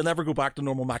 You'll never go back to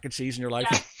normal mac and cheese in your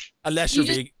life, unless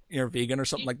you're vegan or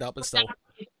something like that. But still,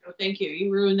 thank you. You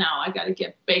ruined now. I got to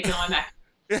get bacon on my mac.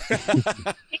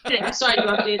 I'm sorry you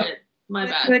updated. My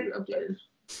bad. You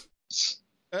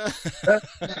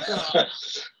updated.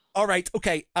 All right.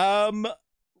 Okay.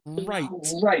 Right.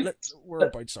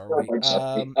 Whereabouts are we?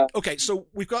 Okay. So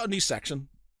we've got a new section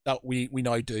that we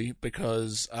now do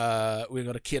because we're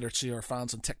going to cater to our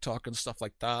fans on TikTok and stuff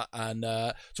like that, and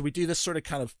so we do this sort of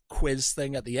kind of quiz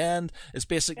thing at the end. It's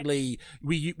basically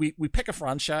we pick a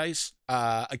franchise,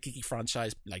 a geeky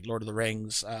franchise like Lord of the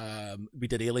Rings. We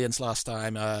did Aliens last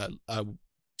time.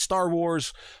 Star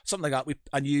Wars, something like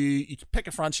that. You pick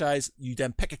a franchise, you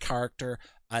then pick a character,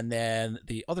 and then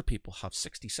the other people have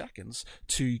 60 seconds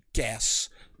to guess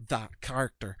that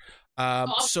character.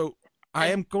 So I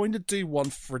am going to do one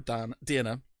for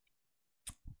Dana,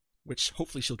 which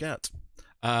hopefully she'll get.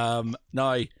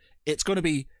 Now it's going to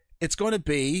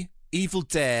be Evil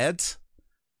Dead,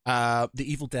 the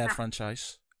Evil Dead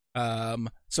franchise.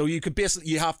 So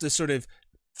you have to sort of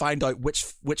find out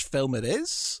which film it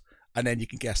is, and then you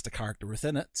can guess the character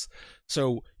within it.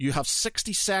 So you have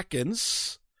 60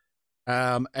 seconds.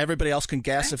 Everybody else can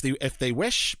guess if they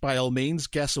wish. By all means,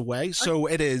 guess away. So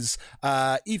it is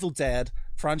Evil Dead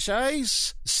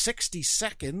franchise. 60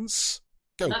 seconds.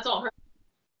 Go. That's all.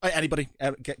 Anybody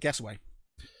guess away.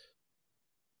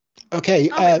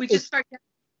 Okay. We just start.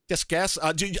 Just guess.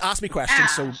 Ask me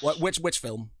questions. So which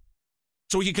film?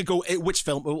 So you could go which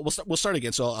film. We'll start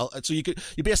again. So you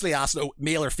basically ask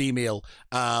male or female.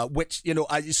 Which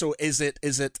So is it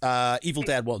Evil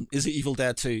Dead 1? Is it Evil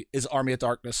Dead 2? Is it Army of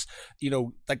Darkness?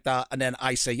 Like that. And then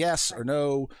I say yes or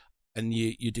no, and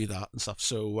you do that and stuff.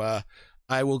 So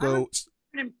I will go.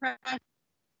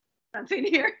 Nothing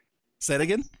here. Say it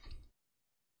again.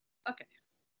 Okay.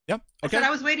 Yeah. I Okay. said I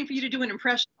was waiting for you to do an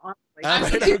impression.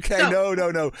 Honestly. Right, okay. So-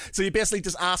 No. So you basically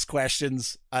just ask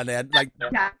questions and then like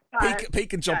Yeah, got it. Pete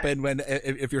can jump Got it. in when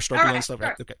if you're struggling All right, and stuff.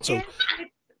 sure.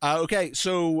 Right. Okay.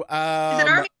 So Is so it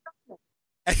Army?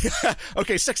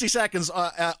 okay, 60 seconds.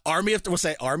 Army of Is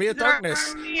it Darkness.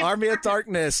 Army of Army of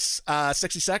Darkness.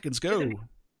 60 seconds. Go. Okay,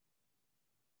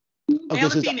 Male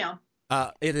so or female?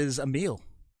 It is a meal.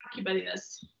 Keep betting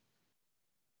this.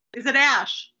 Is it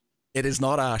Ash? It is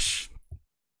not Ash.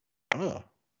 oh.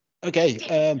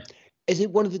 Okay. Is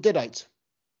it one of the Deadites?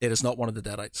 It is not one of the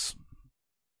Deadites.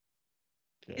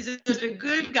 Is it a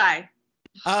good guy?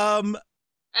 I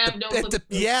have no clue.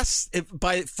 Yes,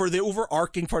 for the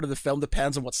overarching part of the film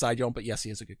depends on what side you're on, but yes, he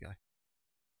is a good guy.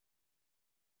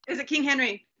 Is it King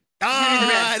Henry?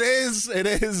 Ah, it is. It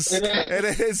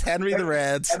is Henry the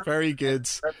Red. Very good.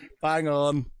 Bang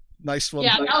on. Nice one.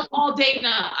 Yeah, that was all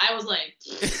Dana. I was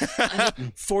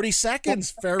like, 40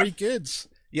 seconds. Very good.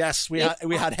 Yes, we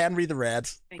had Henry the Red.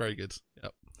 Very good.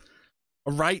 Yep.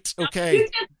 All right. Okay. you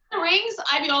did the rings.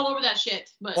 I'd be all over that shit.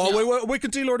 But Oh, no. we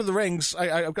could do Lord of the Rings.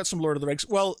 I've got some Lord of the Rings.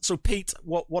 Well, so Pete,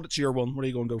 what's your one? What are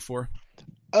you going to go for?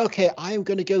 Okay, I'm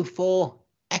going to go for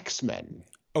X-Men.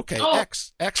 Okay, Oh.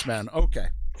 X-Men. Okay.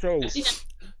 So, I've seen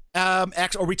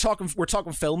that. Are we talking? We're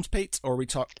talking films, Pete, or are we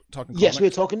talking? Yes,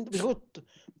 comics?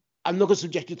 I'm not going to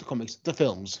subject you to comics. The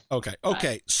films.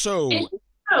 Okay. So,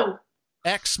 Oh,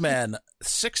 X-Men.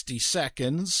 60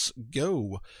 seconds.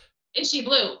 Go. is she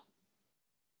blue?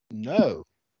 No.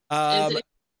 Is it-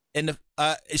 In the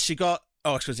is she got?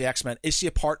 Oh, excuse the X-Men. Is she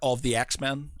a part of the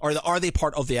X-Men? Or are they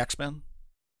part of the X-Men?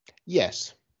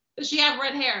 Yes. Does she have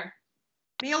red hair?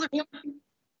 Male or female?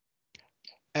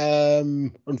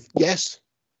 Yes.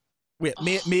 Wait,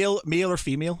 male or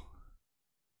female?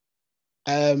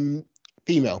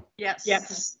 Female.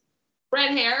 Yes.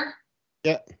 Red hair?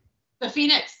 Yeah. The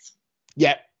Phoenix?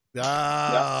 Yeah.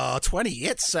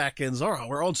 28 seconds. All right,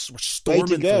 we're Way storming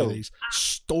to go. through these.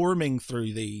 Storming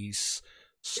through these.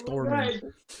 Storming. Right.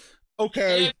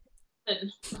 Okay,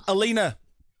 And Alina,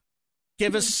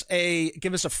 give us a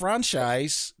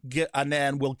franchise, and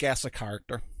then we'll guess a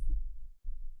character.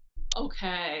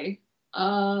 Okay.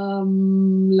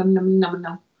 Nom.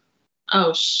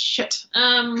 Oh shit.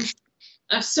 I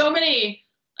have so many.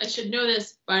 I should know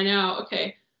this by now.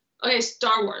 Okay.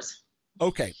 Star Wars.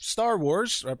 Okay, Star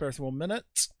Wars. Bear with 1 minute.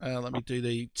 Let me do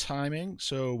the timing.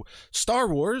 So, Star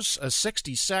Wars.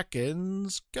 60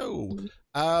 seconds. Go.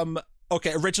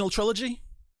 Okay, original trilogy.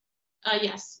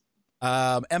 Yes.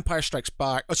 Empire Strikes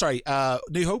Back. Oh, sorry.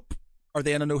 New Hope. Are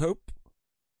they in A New Hope?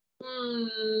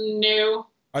 No.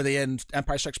 Are they in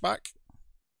Empire Strikes Back?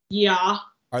 Yeah.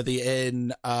 Are they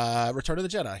in Return of the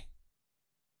Jedi?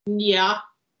 Yeah.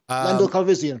 Lando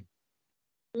Calrissian.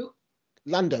 Who?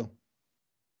 Lando.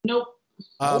 Nope.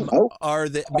 Are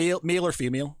they male or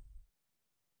female?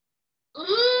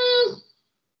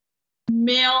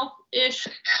 Male-ish.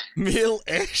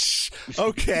 Male-ish.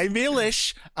 Okay,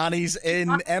 male-ish, and he's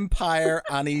in Empire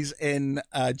and he's in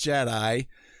Jedi.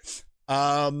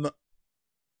 But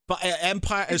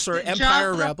Empire. Sorry,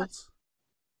 Empire Rebels.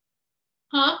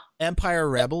 Huh? Empire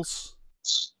Rebels.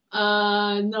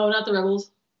 No, not the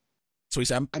Rebels. So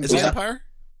he's is he Empire?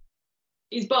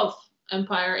 He's both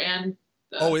Empire and.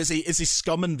 Oh, is he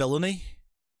scum and villainy?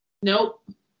 Nope.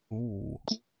 Ooh.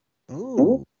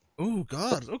 Ooh. Oh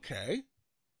God. Okay.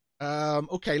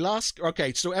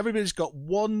 Okay. So everybody's got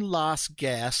one last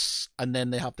guess, and then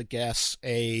they have to guess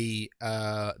the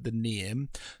name.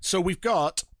 So we've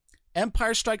got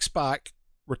Empire Strikes Back,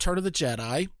 Return of the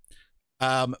Jedi,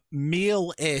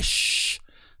 male-ish.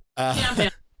 Yeah,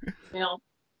 male.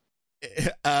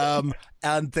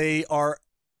 And they are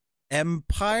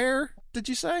Empire. Did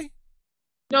you say?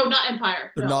 No, not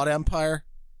Empire. They're no. not Empire.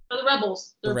 They're the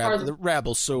Rebels. They're part of The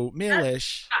Rebels. So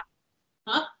male-ish.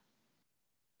 Huh?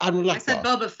 Admiral I said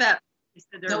Akbar. Boba Fett. He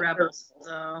said they're Nope. rebels.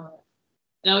 So.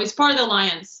 No, he's part of the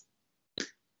Alliance.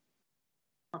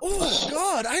 Oh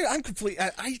God, I'm complete.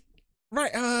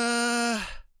 Right.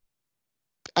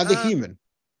 Are they human?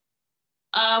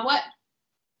 What?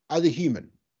 Are they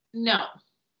human? No.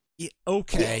 Yeah,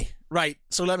 okay. Right.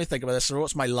 So let me think about this. So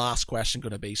what's my last question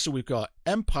going to be? So we've got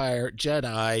Empire,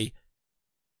 Jedi,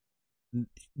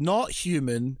 not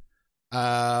human,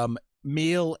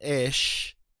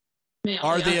 male-ish. Male.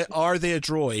 Are yeah. they a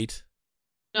droid?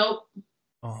 Nope.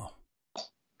 Oh.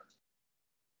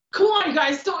 Come on, you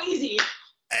guys. So easy.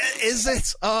 Is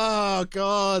it? Oh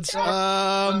God.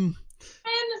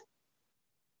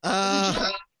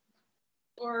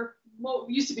 Or what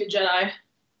used to be a Jedi.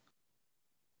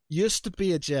 Used to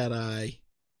be a Jedi.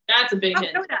 That's a big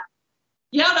hit. Yoda.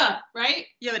 Yoda, right?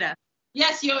 Yoda.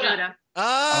 Yes, Yoda.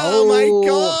 Oh my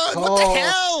God! What the God.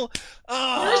 hell? You're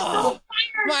so Oh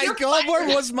fired. my You're God! Where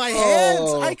fired. was my head?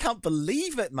 Oh. I can't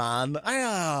believe it, man.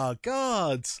 Oh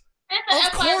God! And the Of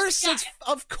Empire-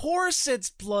 course it's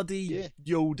bloody Yeah.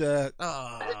 Yoda.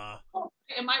 Ah.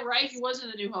 Am I right? He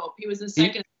wasn't the New Hope. He was the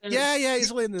second. Yeah,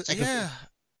 he's only in the Second yeah.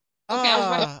 Okay, I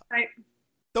was Ah. right.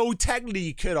 Though technically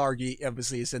you could argue,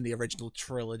 obviously, it's in the original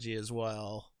trilogy as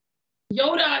well.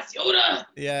 Yoda, it's Yoda.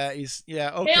 Yeah,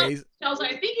 okay. Male. I was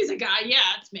like, I think he's a guy. Yeah,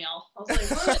 it's male. I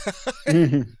was like,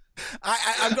 what?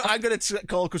 I'm going to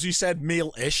call because you said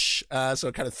male-ish, so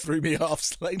it kind of threw me off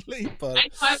slightly. But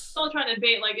I'm still trying to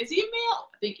debate. Like, is he male?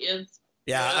 I think he is.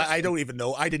 yeah, I don't even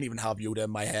know. I didn't even have Yoda in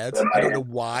my head. I don't know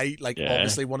why. Like, Yeah.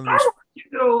 obviously, one of those.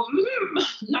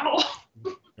 No.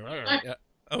 Yeah.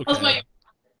 I was Okay. like,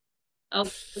 oh,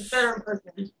 it's better in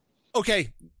person.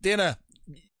 Okay, Dana,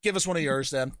 give us one of yours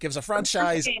then. Give us a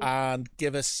franchise Okay. and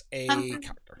give us a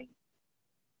character. Say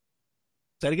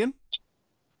that again.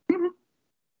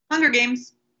 Hunger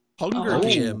Games. Hunger Oh.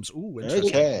 Games. Ooh, interesting.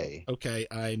 Okay. Okay,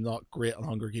 I'm not great on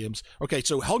Hunger Games. Okay,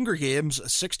 so Hunger Games,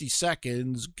 60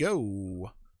 seconds,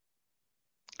 go.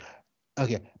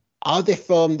 Okay. Are they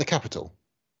from the capital?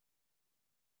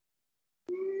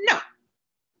 No.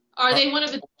 Are they one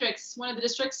of the districts? One of the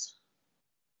districts?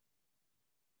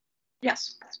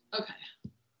 Yes. Okay.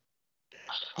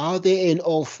 Are they in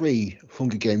all 3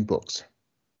 Hunger Game books?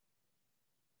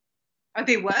 Are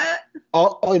they what?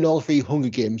 Or in all 3 Hunger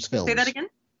Games films? Say that again?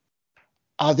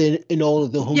 Are they in all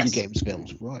of the Hunger Yes. Games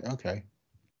films? Right, okay.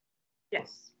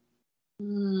 Yes.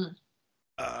 Oh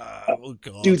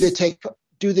god. Do they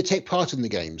take part in the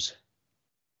games?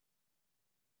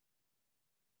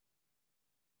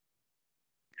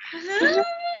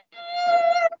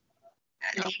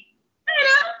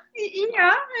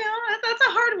 Yeah, that's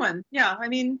a hard one. Yeah, I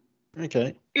mean,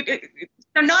 Okay.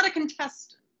 they're not a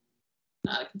contestant.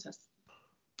 Not a contestant.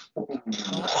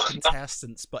 Not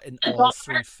contestants, but in The all daughter-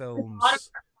 3 films.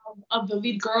 Of the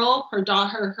lead girl, her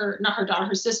daughter, not her daughter,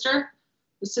 her sister,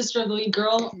 the sister of the lead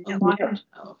girl. No. Oh, okay.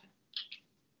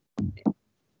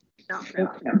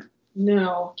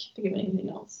 No, can't think of anything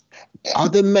else. Are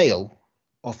they male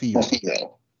or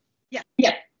female? Yeah.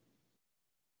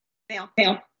 Male.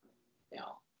 No.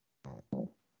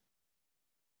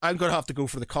 I'm going to have to go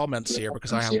for the comments here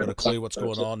because I haven't got a clue what's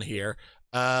going on here.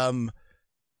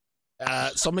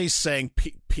 Somebody's saying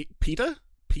Peta?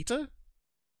 Peta?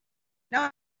 No,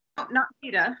 not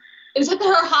Peeta. Is it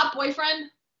her hot boyfriend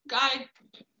guy?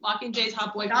 Mockingjay's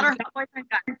hot boyfriend. Not her boyfriend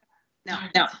guy.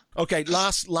 No. Okay,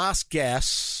 last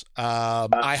guess.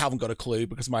 I haven't got a clue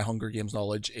because my Hunger Games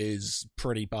knowledge is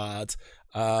pretty bad.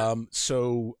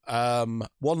 So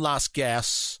one last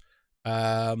guess.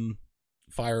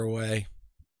 Fire away.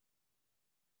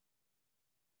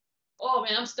 Oh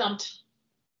man, I'm stumped.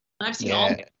 I've seen all.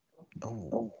 Yeah.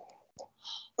 Oh.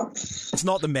 It's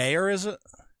not the mayor, is it?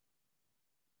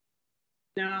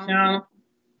 No.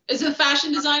 Is it a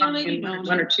fashion designer lady? No.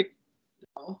 One or two.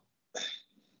 No.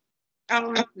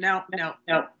 Oh, no.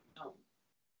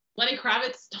 Lenny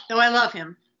Kravitz. No, I love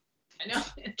him. I know.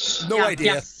 No Yeah,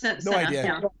 idea. yes, No idea.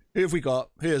 yeah. Who have we got?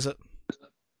 Who is it?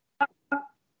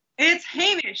 It's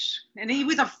Hamish, and he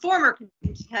was a former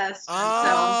contestant.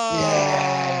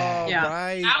 Oh, Yeah.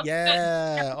 right. That was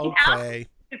Yeah. good. Okay.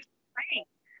 So,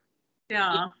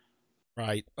 yeah.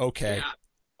 Right. Okay. Yeah,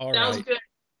 All that was right. good.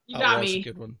 You That got was a me.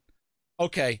 good one.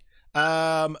 Okay.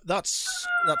 That's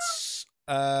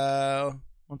one,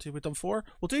 two. We've done 4.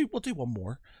 We'll do one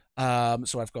more.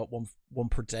 So I've got one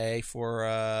per day for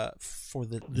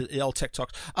the all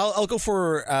TikToks. I'll go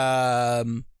for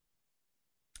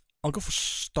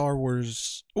Star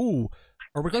Wars. Ooh,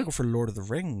 or we're gonna go for Lord of the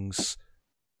Rings.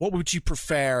 What would you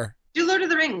prefer? Do Lord of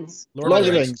the Rings. Lord of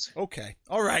the Rings. Okay.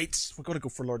 All right. We're gonna go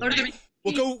for Lord of Lord the of Rings.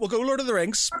 the Rings. We'll go Lord of the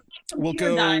Rings. We'll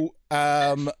Computer died.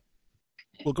 go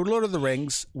we'll go Lord of the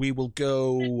Rings. We will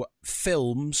go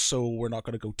films, so we're not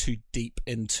going to go too deep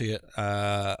into it.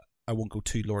 I won't go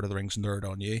too Lord of the Rings nerd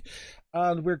on you.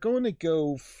 And we're going to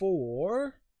go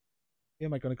for who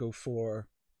am I going to go for?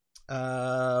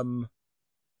 I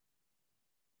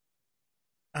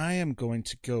am going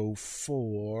to go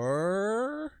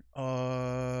for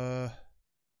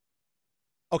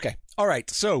okay. All right.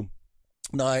 So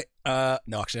now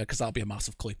no, actually, because that'll be a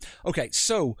massive clue. Okay,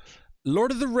 so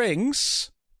Lord of the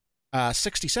Rings,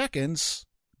 60 seconds,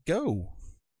 go.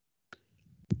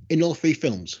 In all 3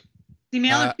 films.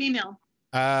 Male and female.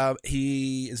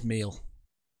 He is male.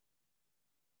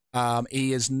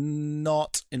 He is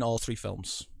not in all 3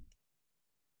 films.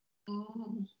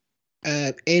 Oh.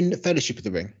 In Fellowship of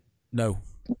the Ring. No,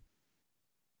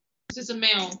 This is a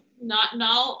male. Not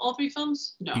all 3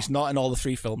 films? No. he's not in all the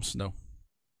 3 films. No.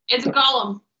 It's a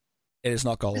Gollum. It is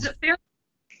not Gollum. Is it fair?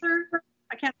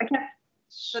 I can't.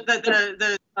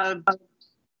 The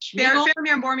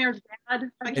Faramir and Boromir's dad.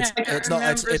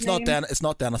 It's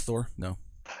not Denethor. No.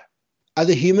 Are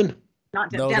they human?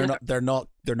 Not No, Denethor. they're not.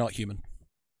 They're not human.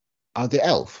 Are they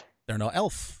elf? They're not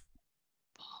elf.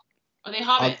 Are they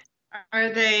Hobbit? Are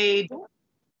they?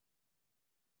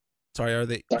 Sorry, are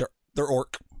they? They're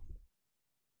orc.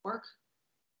 Orc?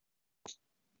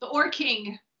 The Orc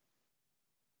King.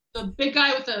 The big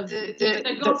guy with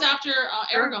that goes after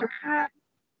Aragorn.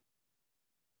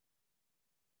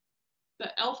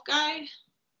 The elf guy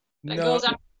that goes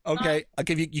after. Okay, I'll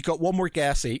give you. You got one more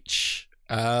guess each.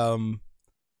 Did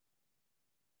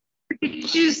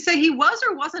you say he was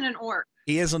or wasn't an orc?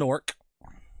 He is an orc.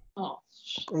 Oh.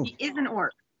 He is an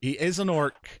orc. He is an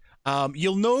orc.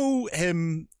 You'll know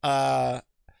him.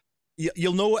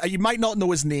 You'll know. You might not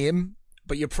know his name,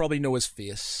 but you probably know his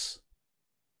face.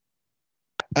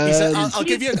 I'll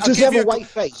give you. Does he have a white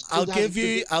face? I'll give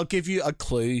you a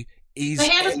clue. He's the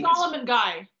Hand of Solomon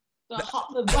guy.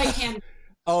 The white hand.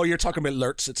 Oh, you're talking about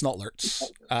Lurtz. It's not Lurtz.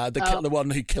 The one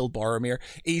who killed Boromir.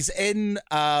 He's in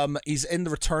the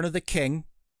Return of the King.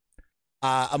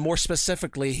 And more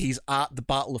specifically, he's at the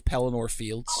Battle of Pelennor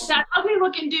Fields. Oh, that ugly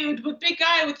looking dude with big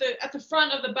guy at the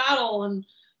front of the battle, and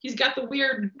he's got the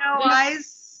weird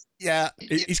eyes. Yeah,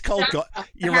 he's called.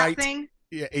 You're right. Thing.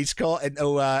 Yeah, he's called.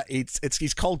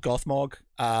 He's called Gothmog,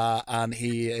 and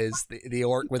he is the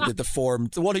orc with the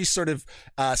deformed, the one who sort of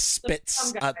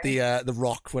spits at the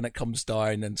rock when it comes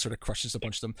down and sort of crushes a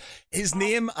bunch of them. His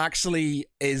name actually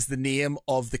is the name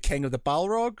of the king of the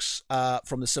Balrogs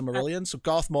from the Silmarillion. So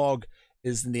Gothmog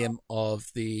is the name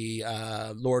of the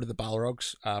Lord of the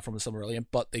Balrogs from the Silmarillion,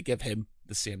 but they give him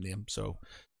the same name. So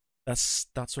that's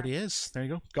what he is. There you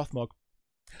go, Gothmog.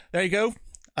 There you go.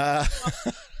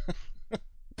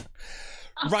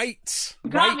 Right.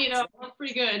 Got me though. That's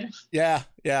pretty good. Yeah.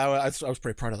 I was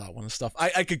pretty proud of that one and stuff.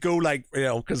 I could go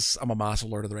because I'm a massive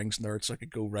Lord of the Rings nerd, so I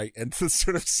could go right into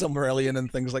sort of Silmarillion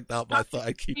and things like that. But I thought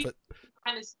I'd keep it.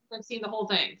 I've seen the whole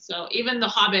thing, so even The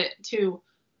Hobbit too.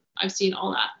 I've seen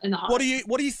all that in The Hobbit.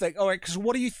 What do you think? All right, because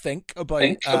what do you think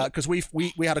about? Because we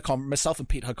had myself and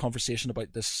Pete had a conversation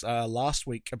about this last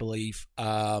week, I believe.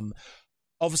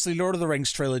 Obviously, Lord of the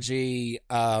Rings trilogy.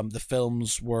 The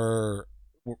films were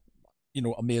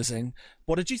amazing.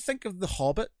 What did you think of the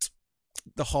Hobbit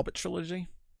trilogy?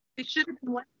 It should have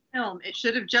been one film. It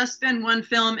should have just been one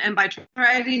film, and by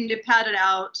trying to pad it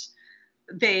out,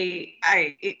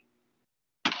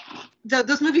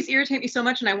 those movies irritate me so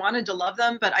much, and I wanted to love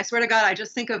them, but I swear to God, I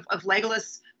just think of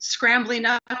Legolas scrambling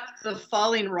up the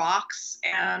falling rocks,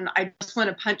 and I just want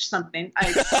to punch something.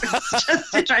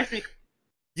 It drives me.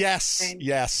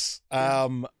 Yes.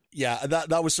 Yeah,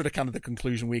 that was sort of kind of the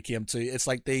conclusion we came to. It's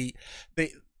like they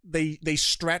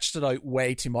stretched it out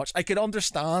way too much. I could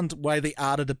understand why they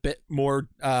added a bit more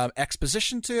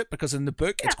exposition to it, because in the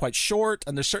book it's quite short,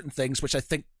 and there's certain things which I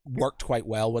think worked quite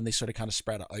well when they sort of kind of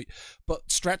spread it out. But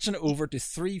stretching it over to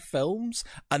 3 films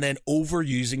and then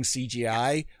overusing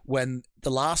CGI when the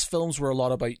last films were a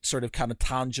lot about sort of kind of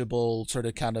tangible, sort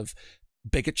of kind of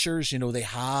bigatures, they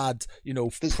had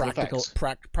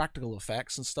practical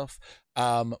effects and stuff,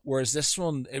 whereas this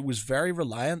one, it was very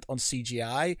reliant on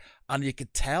CGI, and you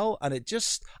could tell, and it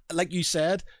just, like you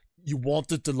said, you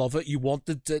wanted to love it, you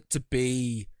wanted it to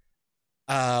be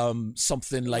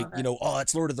something like,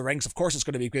 it's Lord of the Rings, of course it's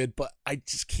going to be good, but I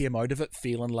just came out of it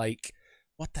feeling like,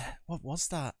 what was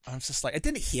that? I was just like, I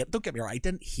didn't hate it, don't get me wrong, I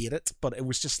didn't hate it, but it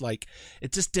was just like,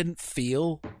 it just didn't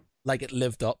feel like it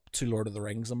lived up to Lord of the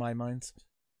Rings in my mind.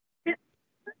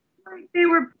 They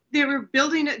were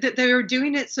building it. They were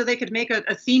doing it so they could make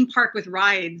a theme park with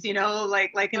rides.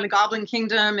 Like in the Goblin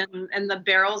Kingdom and the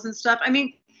barrels and stuff. I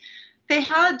mean, they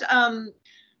had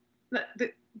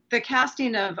the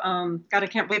casting of God. I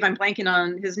can't believe I'm blanking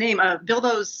on his name.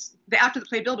 Bilbo's the actor that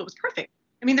played Bilbo was perfect.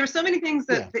 I mean, there were so many things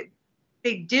that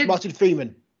they did. Martin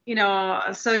Freeman.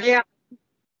 So yeah.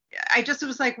 It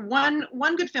was like one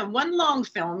good film, one long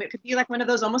film. It could be like one of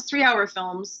those almost 3-hour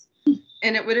films,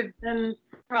 and it would have been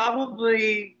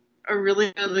probably a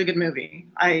really, really good movie.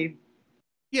 I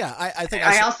think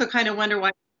I also kind of wonder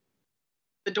why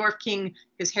the Dwarf King,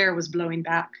 his hair was blowing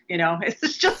back.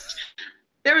 It's just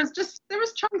there was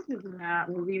choices in that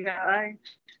movie that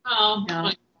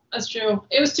that's true.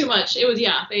 It was too much. It was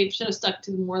they should have stuck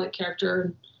to more of the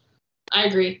character. I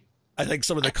agree. I think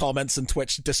some of the comments in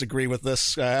Twitch disagree with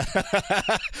this.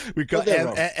 We've got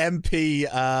MP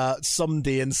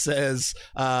Someday says,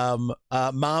 Ma'am,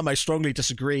 I strongly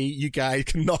disagree. You guys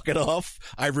can knock it off.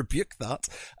 I rebuke that.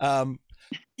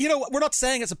 You know, we're not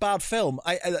saying it's a bad film.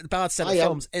 A bad set of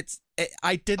films.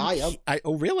 I didn't.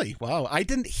 Oh, really? Wow. I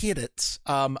didn't hate it.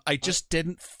 I just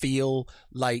didn't feel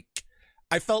like.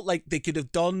 I felt like they could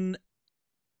have done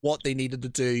what they needed to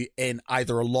do in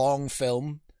either a long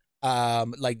film,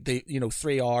 like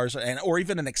 3 hours, or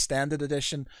even an extended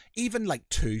edition, even like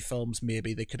 2 films.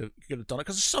 Maybe they could have done it,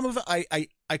 because some of it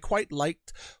I quite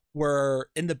liked. Where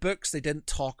in the books they didn't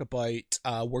talk about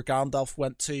where Gandalf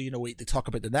went to. You know, they talk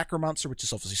about the Necromancer, which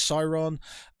is obviously Sauron.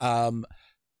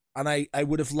 And I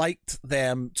would have liked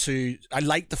them to. I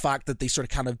liked the fact that they sort of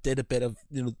kind of did a bit of,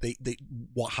 you know, they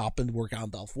what happened where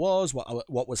Gandalf was,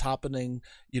 what was happening,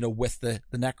 you know, with the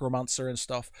Necromancer and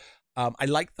stuff. I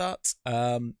liked that.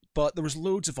 But there was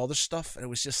loads of other stuff, and it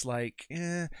was just like,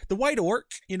 the White Orc.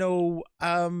 You know,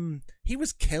 he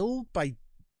was killed by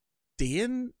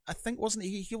Dane, I think, wasn't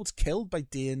he? He was killed by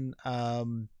Dane.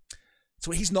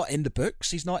 So he's not in the books.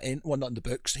 He's not in the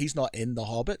books. He's not in The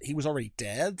Hobbit. He was already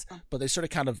dead, but they sort of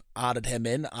kind of added him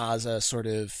in as a sort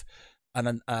of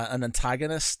an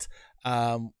antagonist,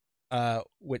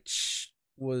 which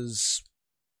was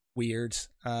weird.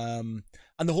 And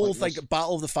the whole thing,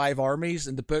 Battle of the Five Armies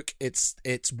in the book, it's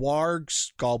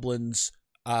wargs, goblins,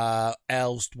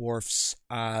 elves, dwarfs,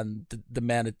 and the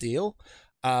Men of Dale.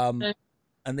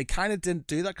 And they kind of didn't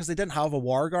do that because they didn't have a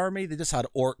warg army. They just had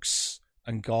orcs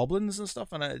and goblins and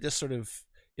stuff. And it just sort of,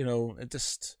 you know,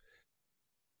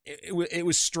 it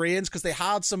was strange because they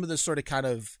had some of the sort of kind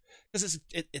of, because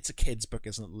it's a kid's book,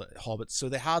 isn't it, Hobbit? So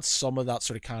they had some of that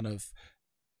sort of kind of,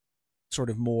 sort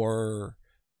of more,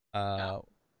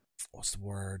 what's the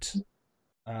word?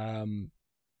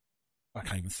 I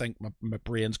can't even think. My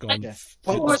brain's gone. Of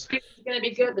course, it's going to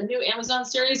be good. The new Amazon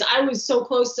series. I was so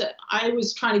close to. I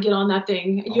was trying to get on that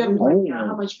thing. You have no idea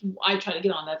how much I tried to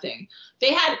get on that thing.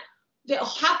 They had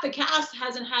half the cast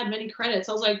hasn't had many credits.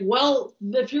 I was like, well,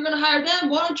 if you're going to hire them,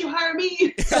 why don't you hire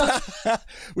me?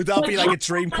 Would that be like a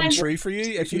dream come true for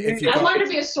you? If you I wanted to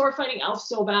be a sword fighting elf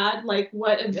so bad, like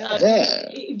what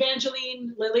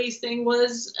Evangeline Lilly's thing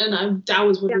was, and that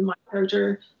was would be my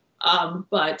character.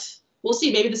 But we'll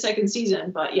see, maybe the second season.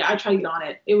 But yeah, I tried to get on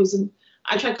it.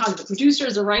 I tried contacting the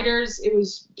producers, the writers. It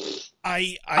was.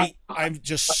 I'm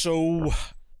just so.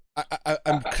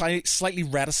 I'm kind of slightly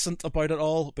reticent about it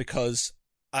all because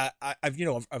I've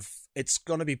it's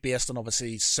going to be based on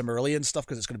obviously Silmarillion stuff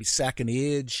because it's going to be Second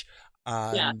Age,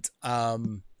 and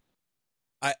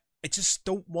I just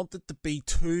don't want it to be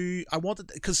too. I want it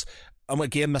because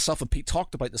again, myself and Pete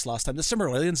talked about this last time. The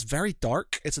Silmarillion's very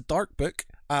dark. It's a dark book.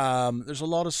 There's a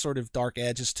lot of sort of dark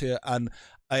edges to it, and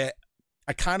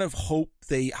I kind of hope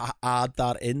they add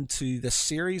that into this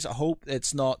series. I hope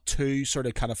it's not too sort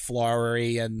of kind of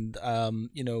flowery and, I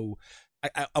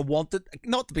want it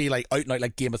not to be like out and out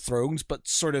like Game of Thrones, but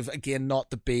sort of, again,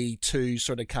 not to be too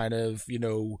sort of kind of,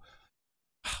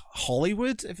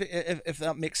 Hollywood, if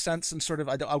that makes sense, and sort of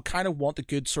I kind of want a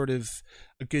good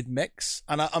mix,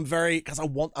 and I'm very, because I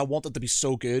want it to be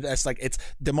so good. It's like it's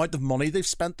the amount of money they've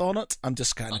spent on it. I'm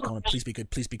just kind of going, please be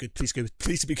good, please be good, please good,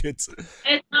 please be good.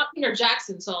 And it's not Peter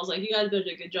Jackson, so I was like, you guys did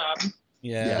a good job.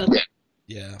 Yeah.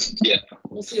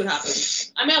 We'll see what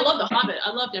happens. I mean, I love The Hobbit.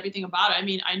 I loved everything about it. I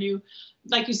mean, I knew,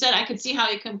 like you said, I could see how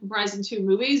it can comprise in 2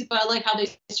 movies, but I like how they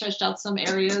stretched out some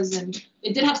areas, and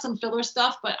it did have some filler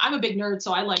stuff, but I'm a big nerd,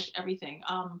 so I liked everything.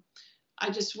 I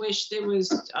just wish there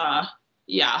was,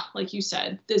 like you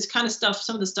said, this kind of stuff,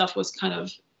 some of the stuff was kind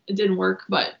of, it didn't work,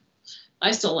 but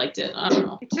I still liked it. I don't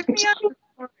know. It took me out of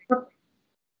the story.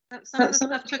 Some of the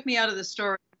stuff took me out of the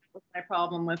story. That was my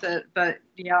problem with it, but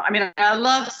yeah, I mean, I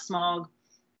love Smaug.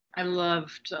 I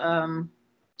loved,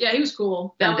 he was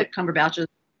cool. Benedict Cumberbatch.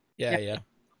 Yeah.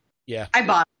 I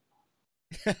bought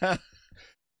it.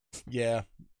 Yeah.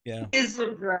 Is the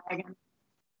dragon.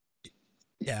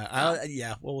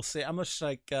 Yeah, well, we'll see. I'm just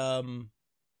like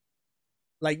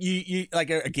you like,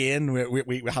 again,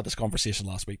 we had this conversation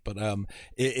last week, but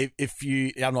if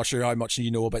you, I'm not sure how much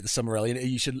you know about the Silmarillion.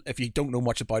 You should, if you don't know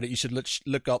much about it, you should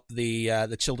look up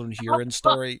the Children of Hurin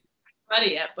story. I haven't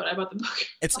read it yet, but I bought the book.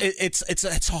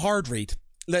 It's a hard read.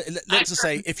 Let's just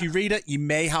say, if you read it, you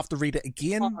may have to read it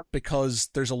again because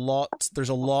there's a lot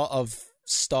of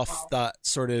stuff that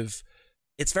sort of,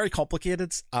 it's very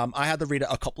complicated. I had to read it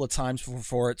a couple of times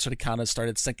before it sort of kind of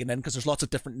started sinking in, because there's lots of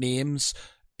different names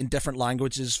in different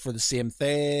languages for the same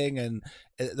thing, and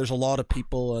there's a lot of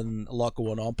people and a lot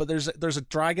going on. But there's a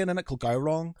dragon in it called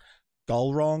Galrong,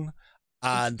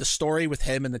 and the story with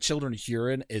him and the Children of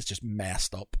Hurin is just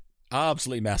messed up.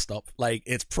 Absolutely messed up. Like,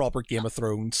 it's proper Game of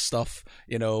Thrones stuff,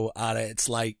 and it's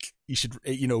like, you should,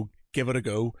 give it a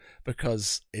go,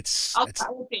 because it's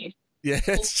Yeah,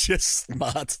 it's just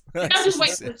mad. I'm just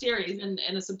waiting for the series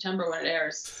in September when it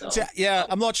airs. So. Yeah,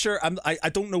 I'm not sure. I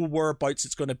don't know whereabouts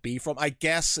it's going to be from. I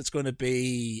guess it's going to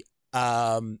be.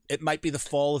 It might be the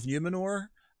fall of Numenor.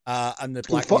 And the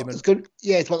Black Numenor.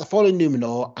 It's about the fall of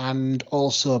Numenor and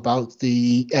also about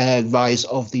the rise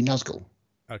of the Nazgul.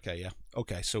 Okay, yeah.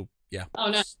 Okay, so yeah. Oh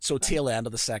no. So tail end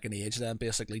of the Second Age, then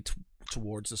basically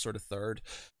towards the sort of third.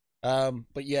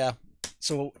 But yeah.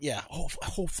 So yeah,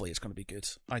 hopefully it's going to be good.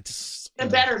 It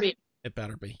better be. It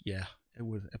better be. Yeah, it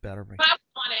would. It better be. If I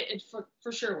want it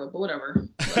for sure would, but whatever.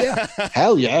 Yeah,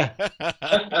 hell yeah.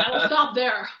 I will stop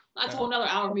there. That's a whole another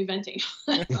hour of me venting.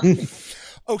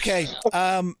 Okay.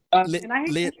 And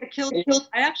I killed.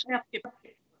 I actually have to get.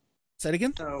 Say it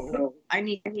again. So I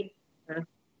need.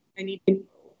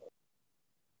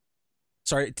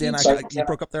 Sorry, Dan. You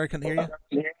broke up there. I couldn't hear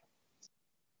you.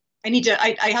 I need to.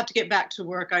 I have to get back to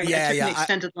work. I took an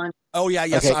extended lunch. Oh yeah,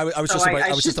 yes. Okay. I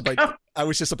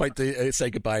was just about to say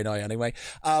goodbye now. Anyway,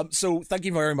 so thank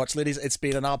you very much, ladies. It's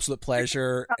been an absolute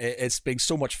pleasure. It's been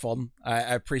so much fun. I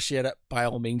appreciate it. By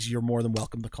all means, you're more than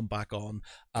welcome to come back on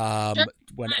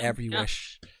whenever you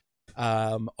wish.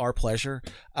 Our pleasure.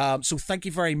 So thank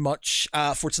you very much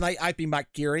for tonight. I've been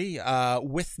Matt Geary.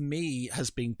 With me has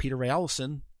been Peter Ray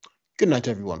Allison. Good night,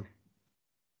 everyone.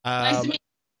 Nice to meet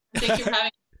you. Thank you for having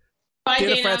me. Bye,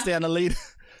 Dana. Friends, Dana Lead.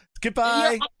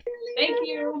 Goodbye. Thank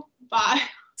you. Bye.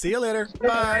 See you later.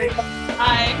 Bye.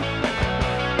 Bye.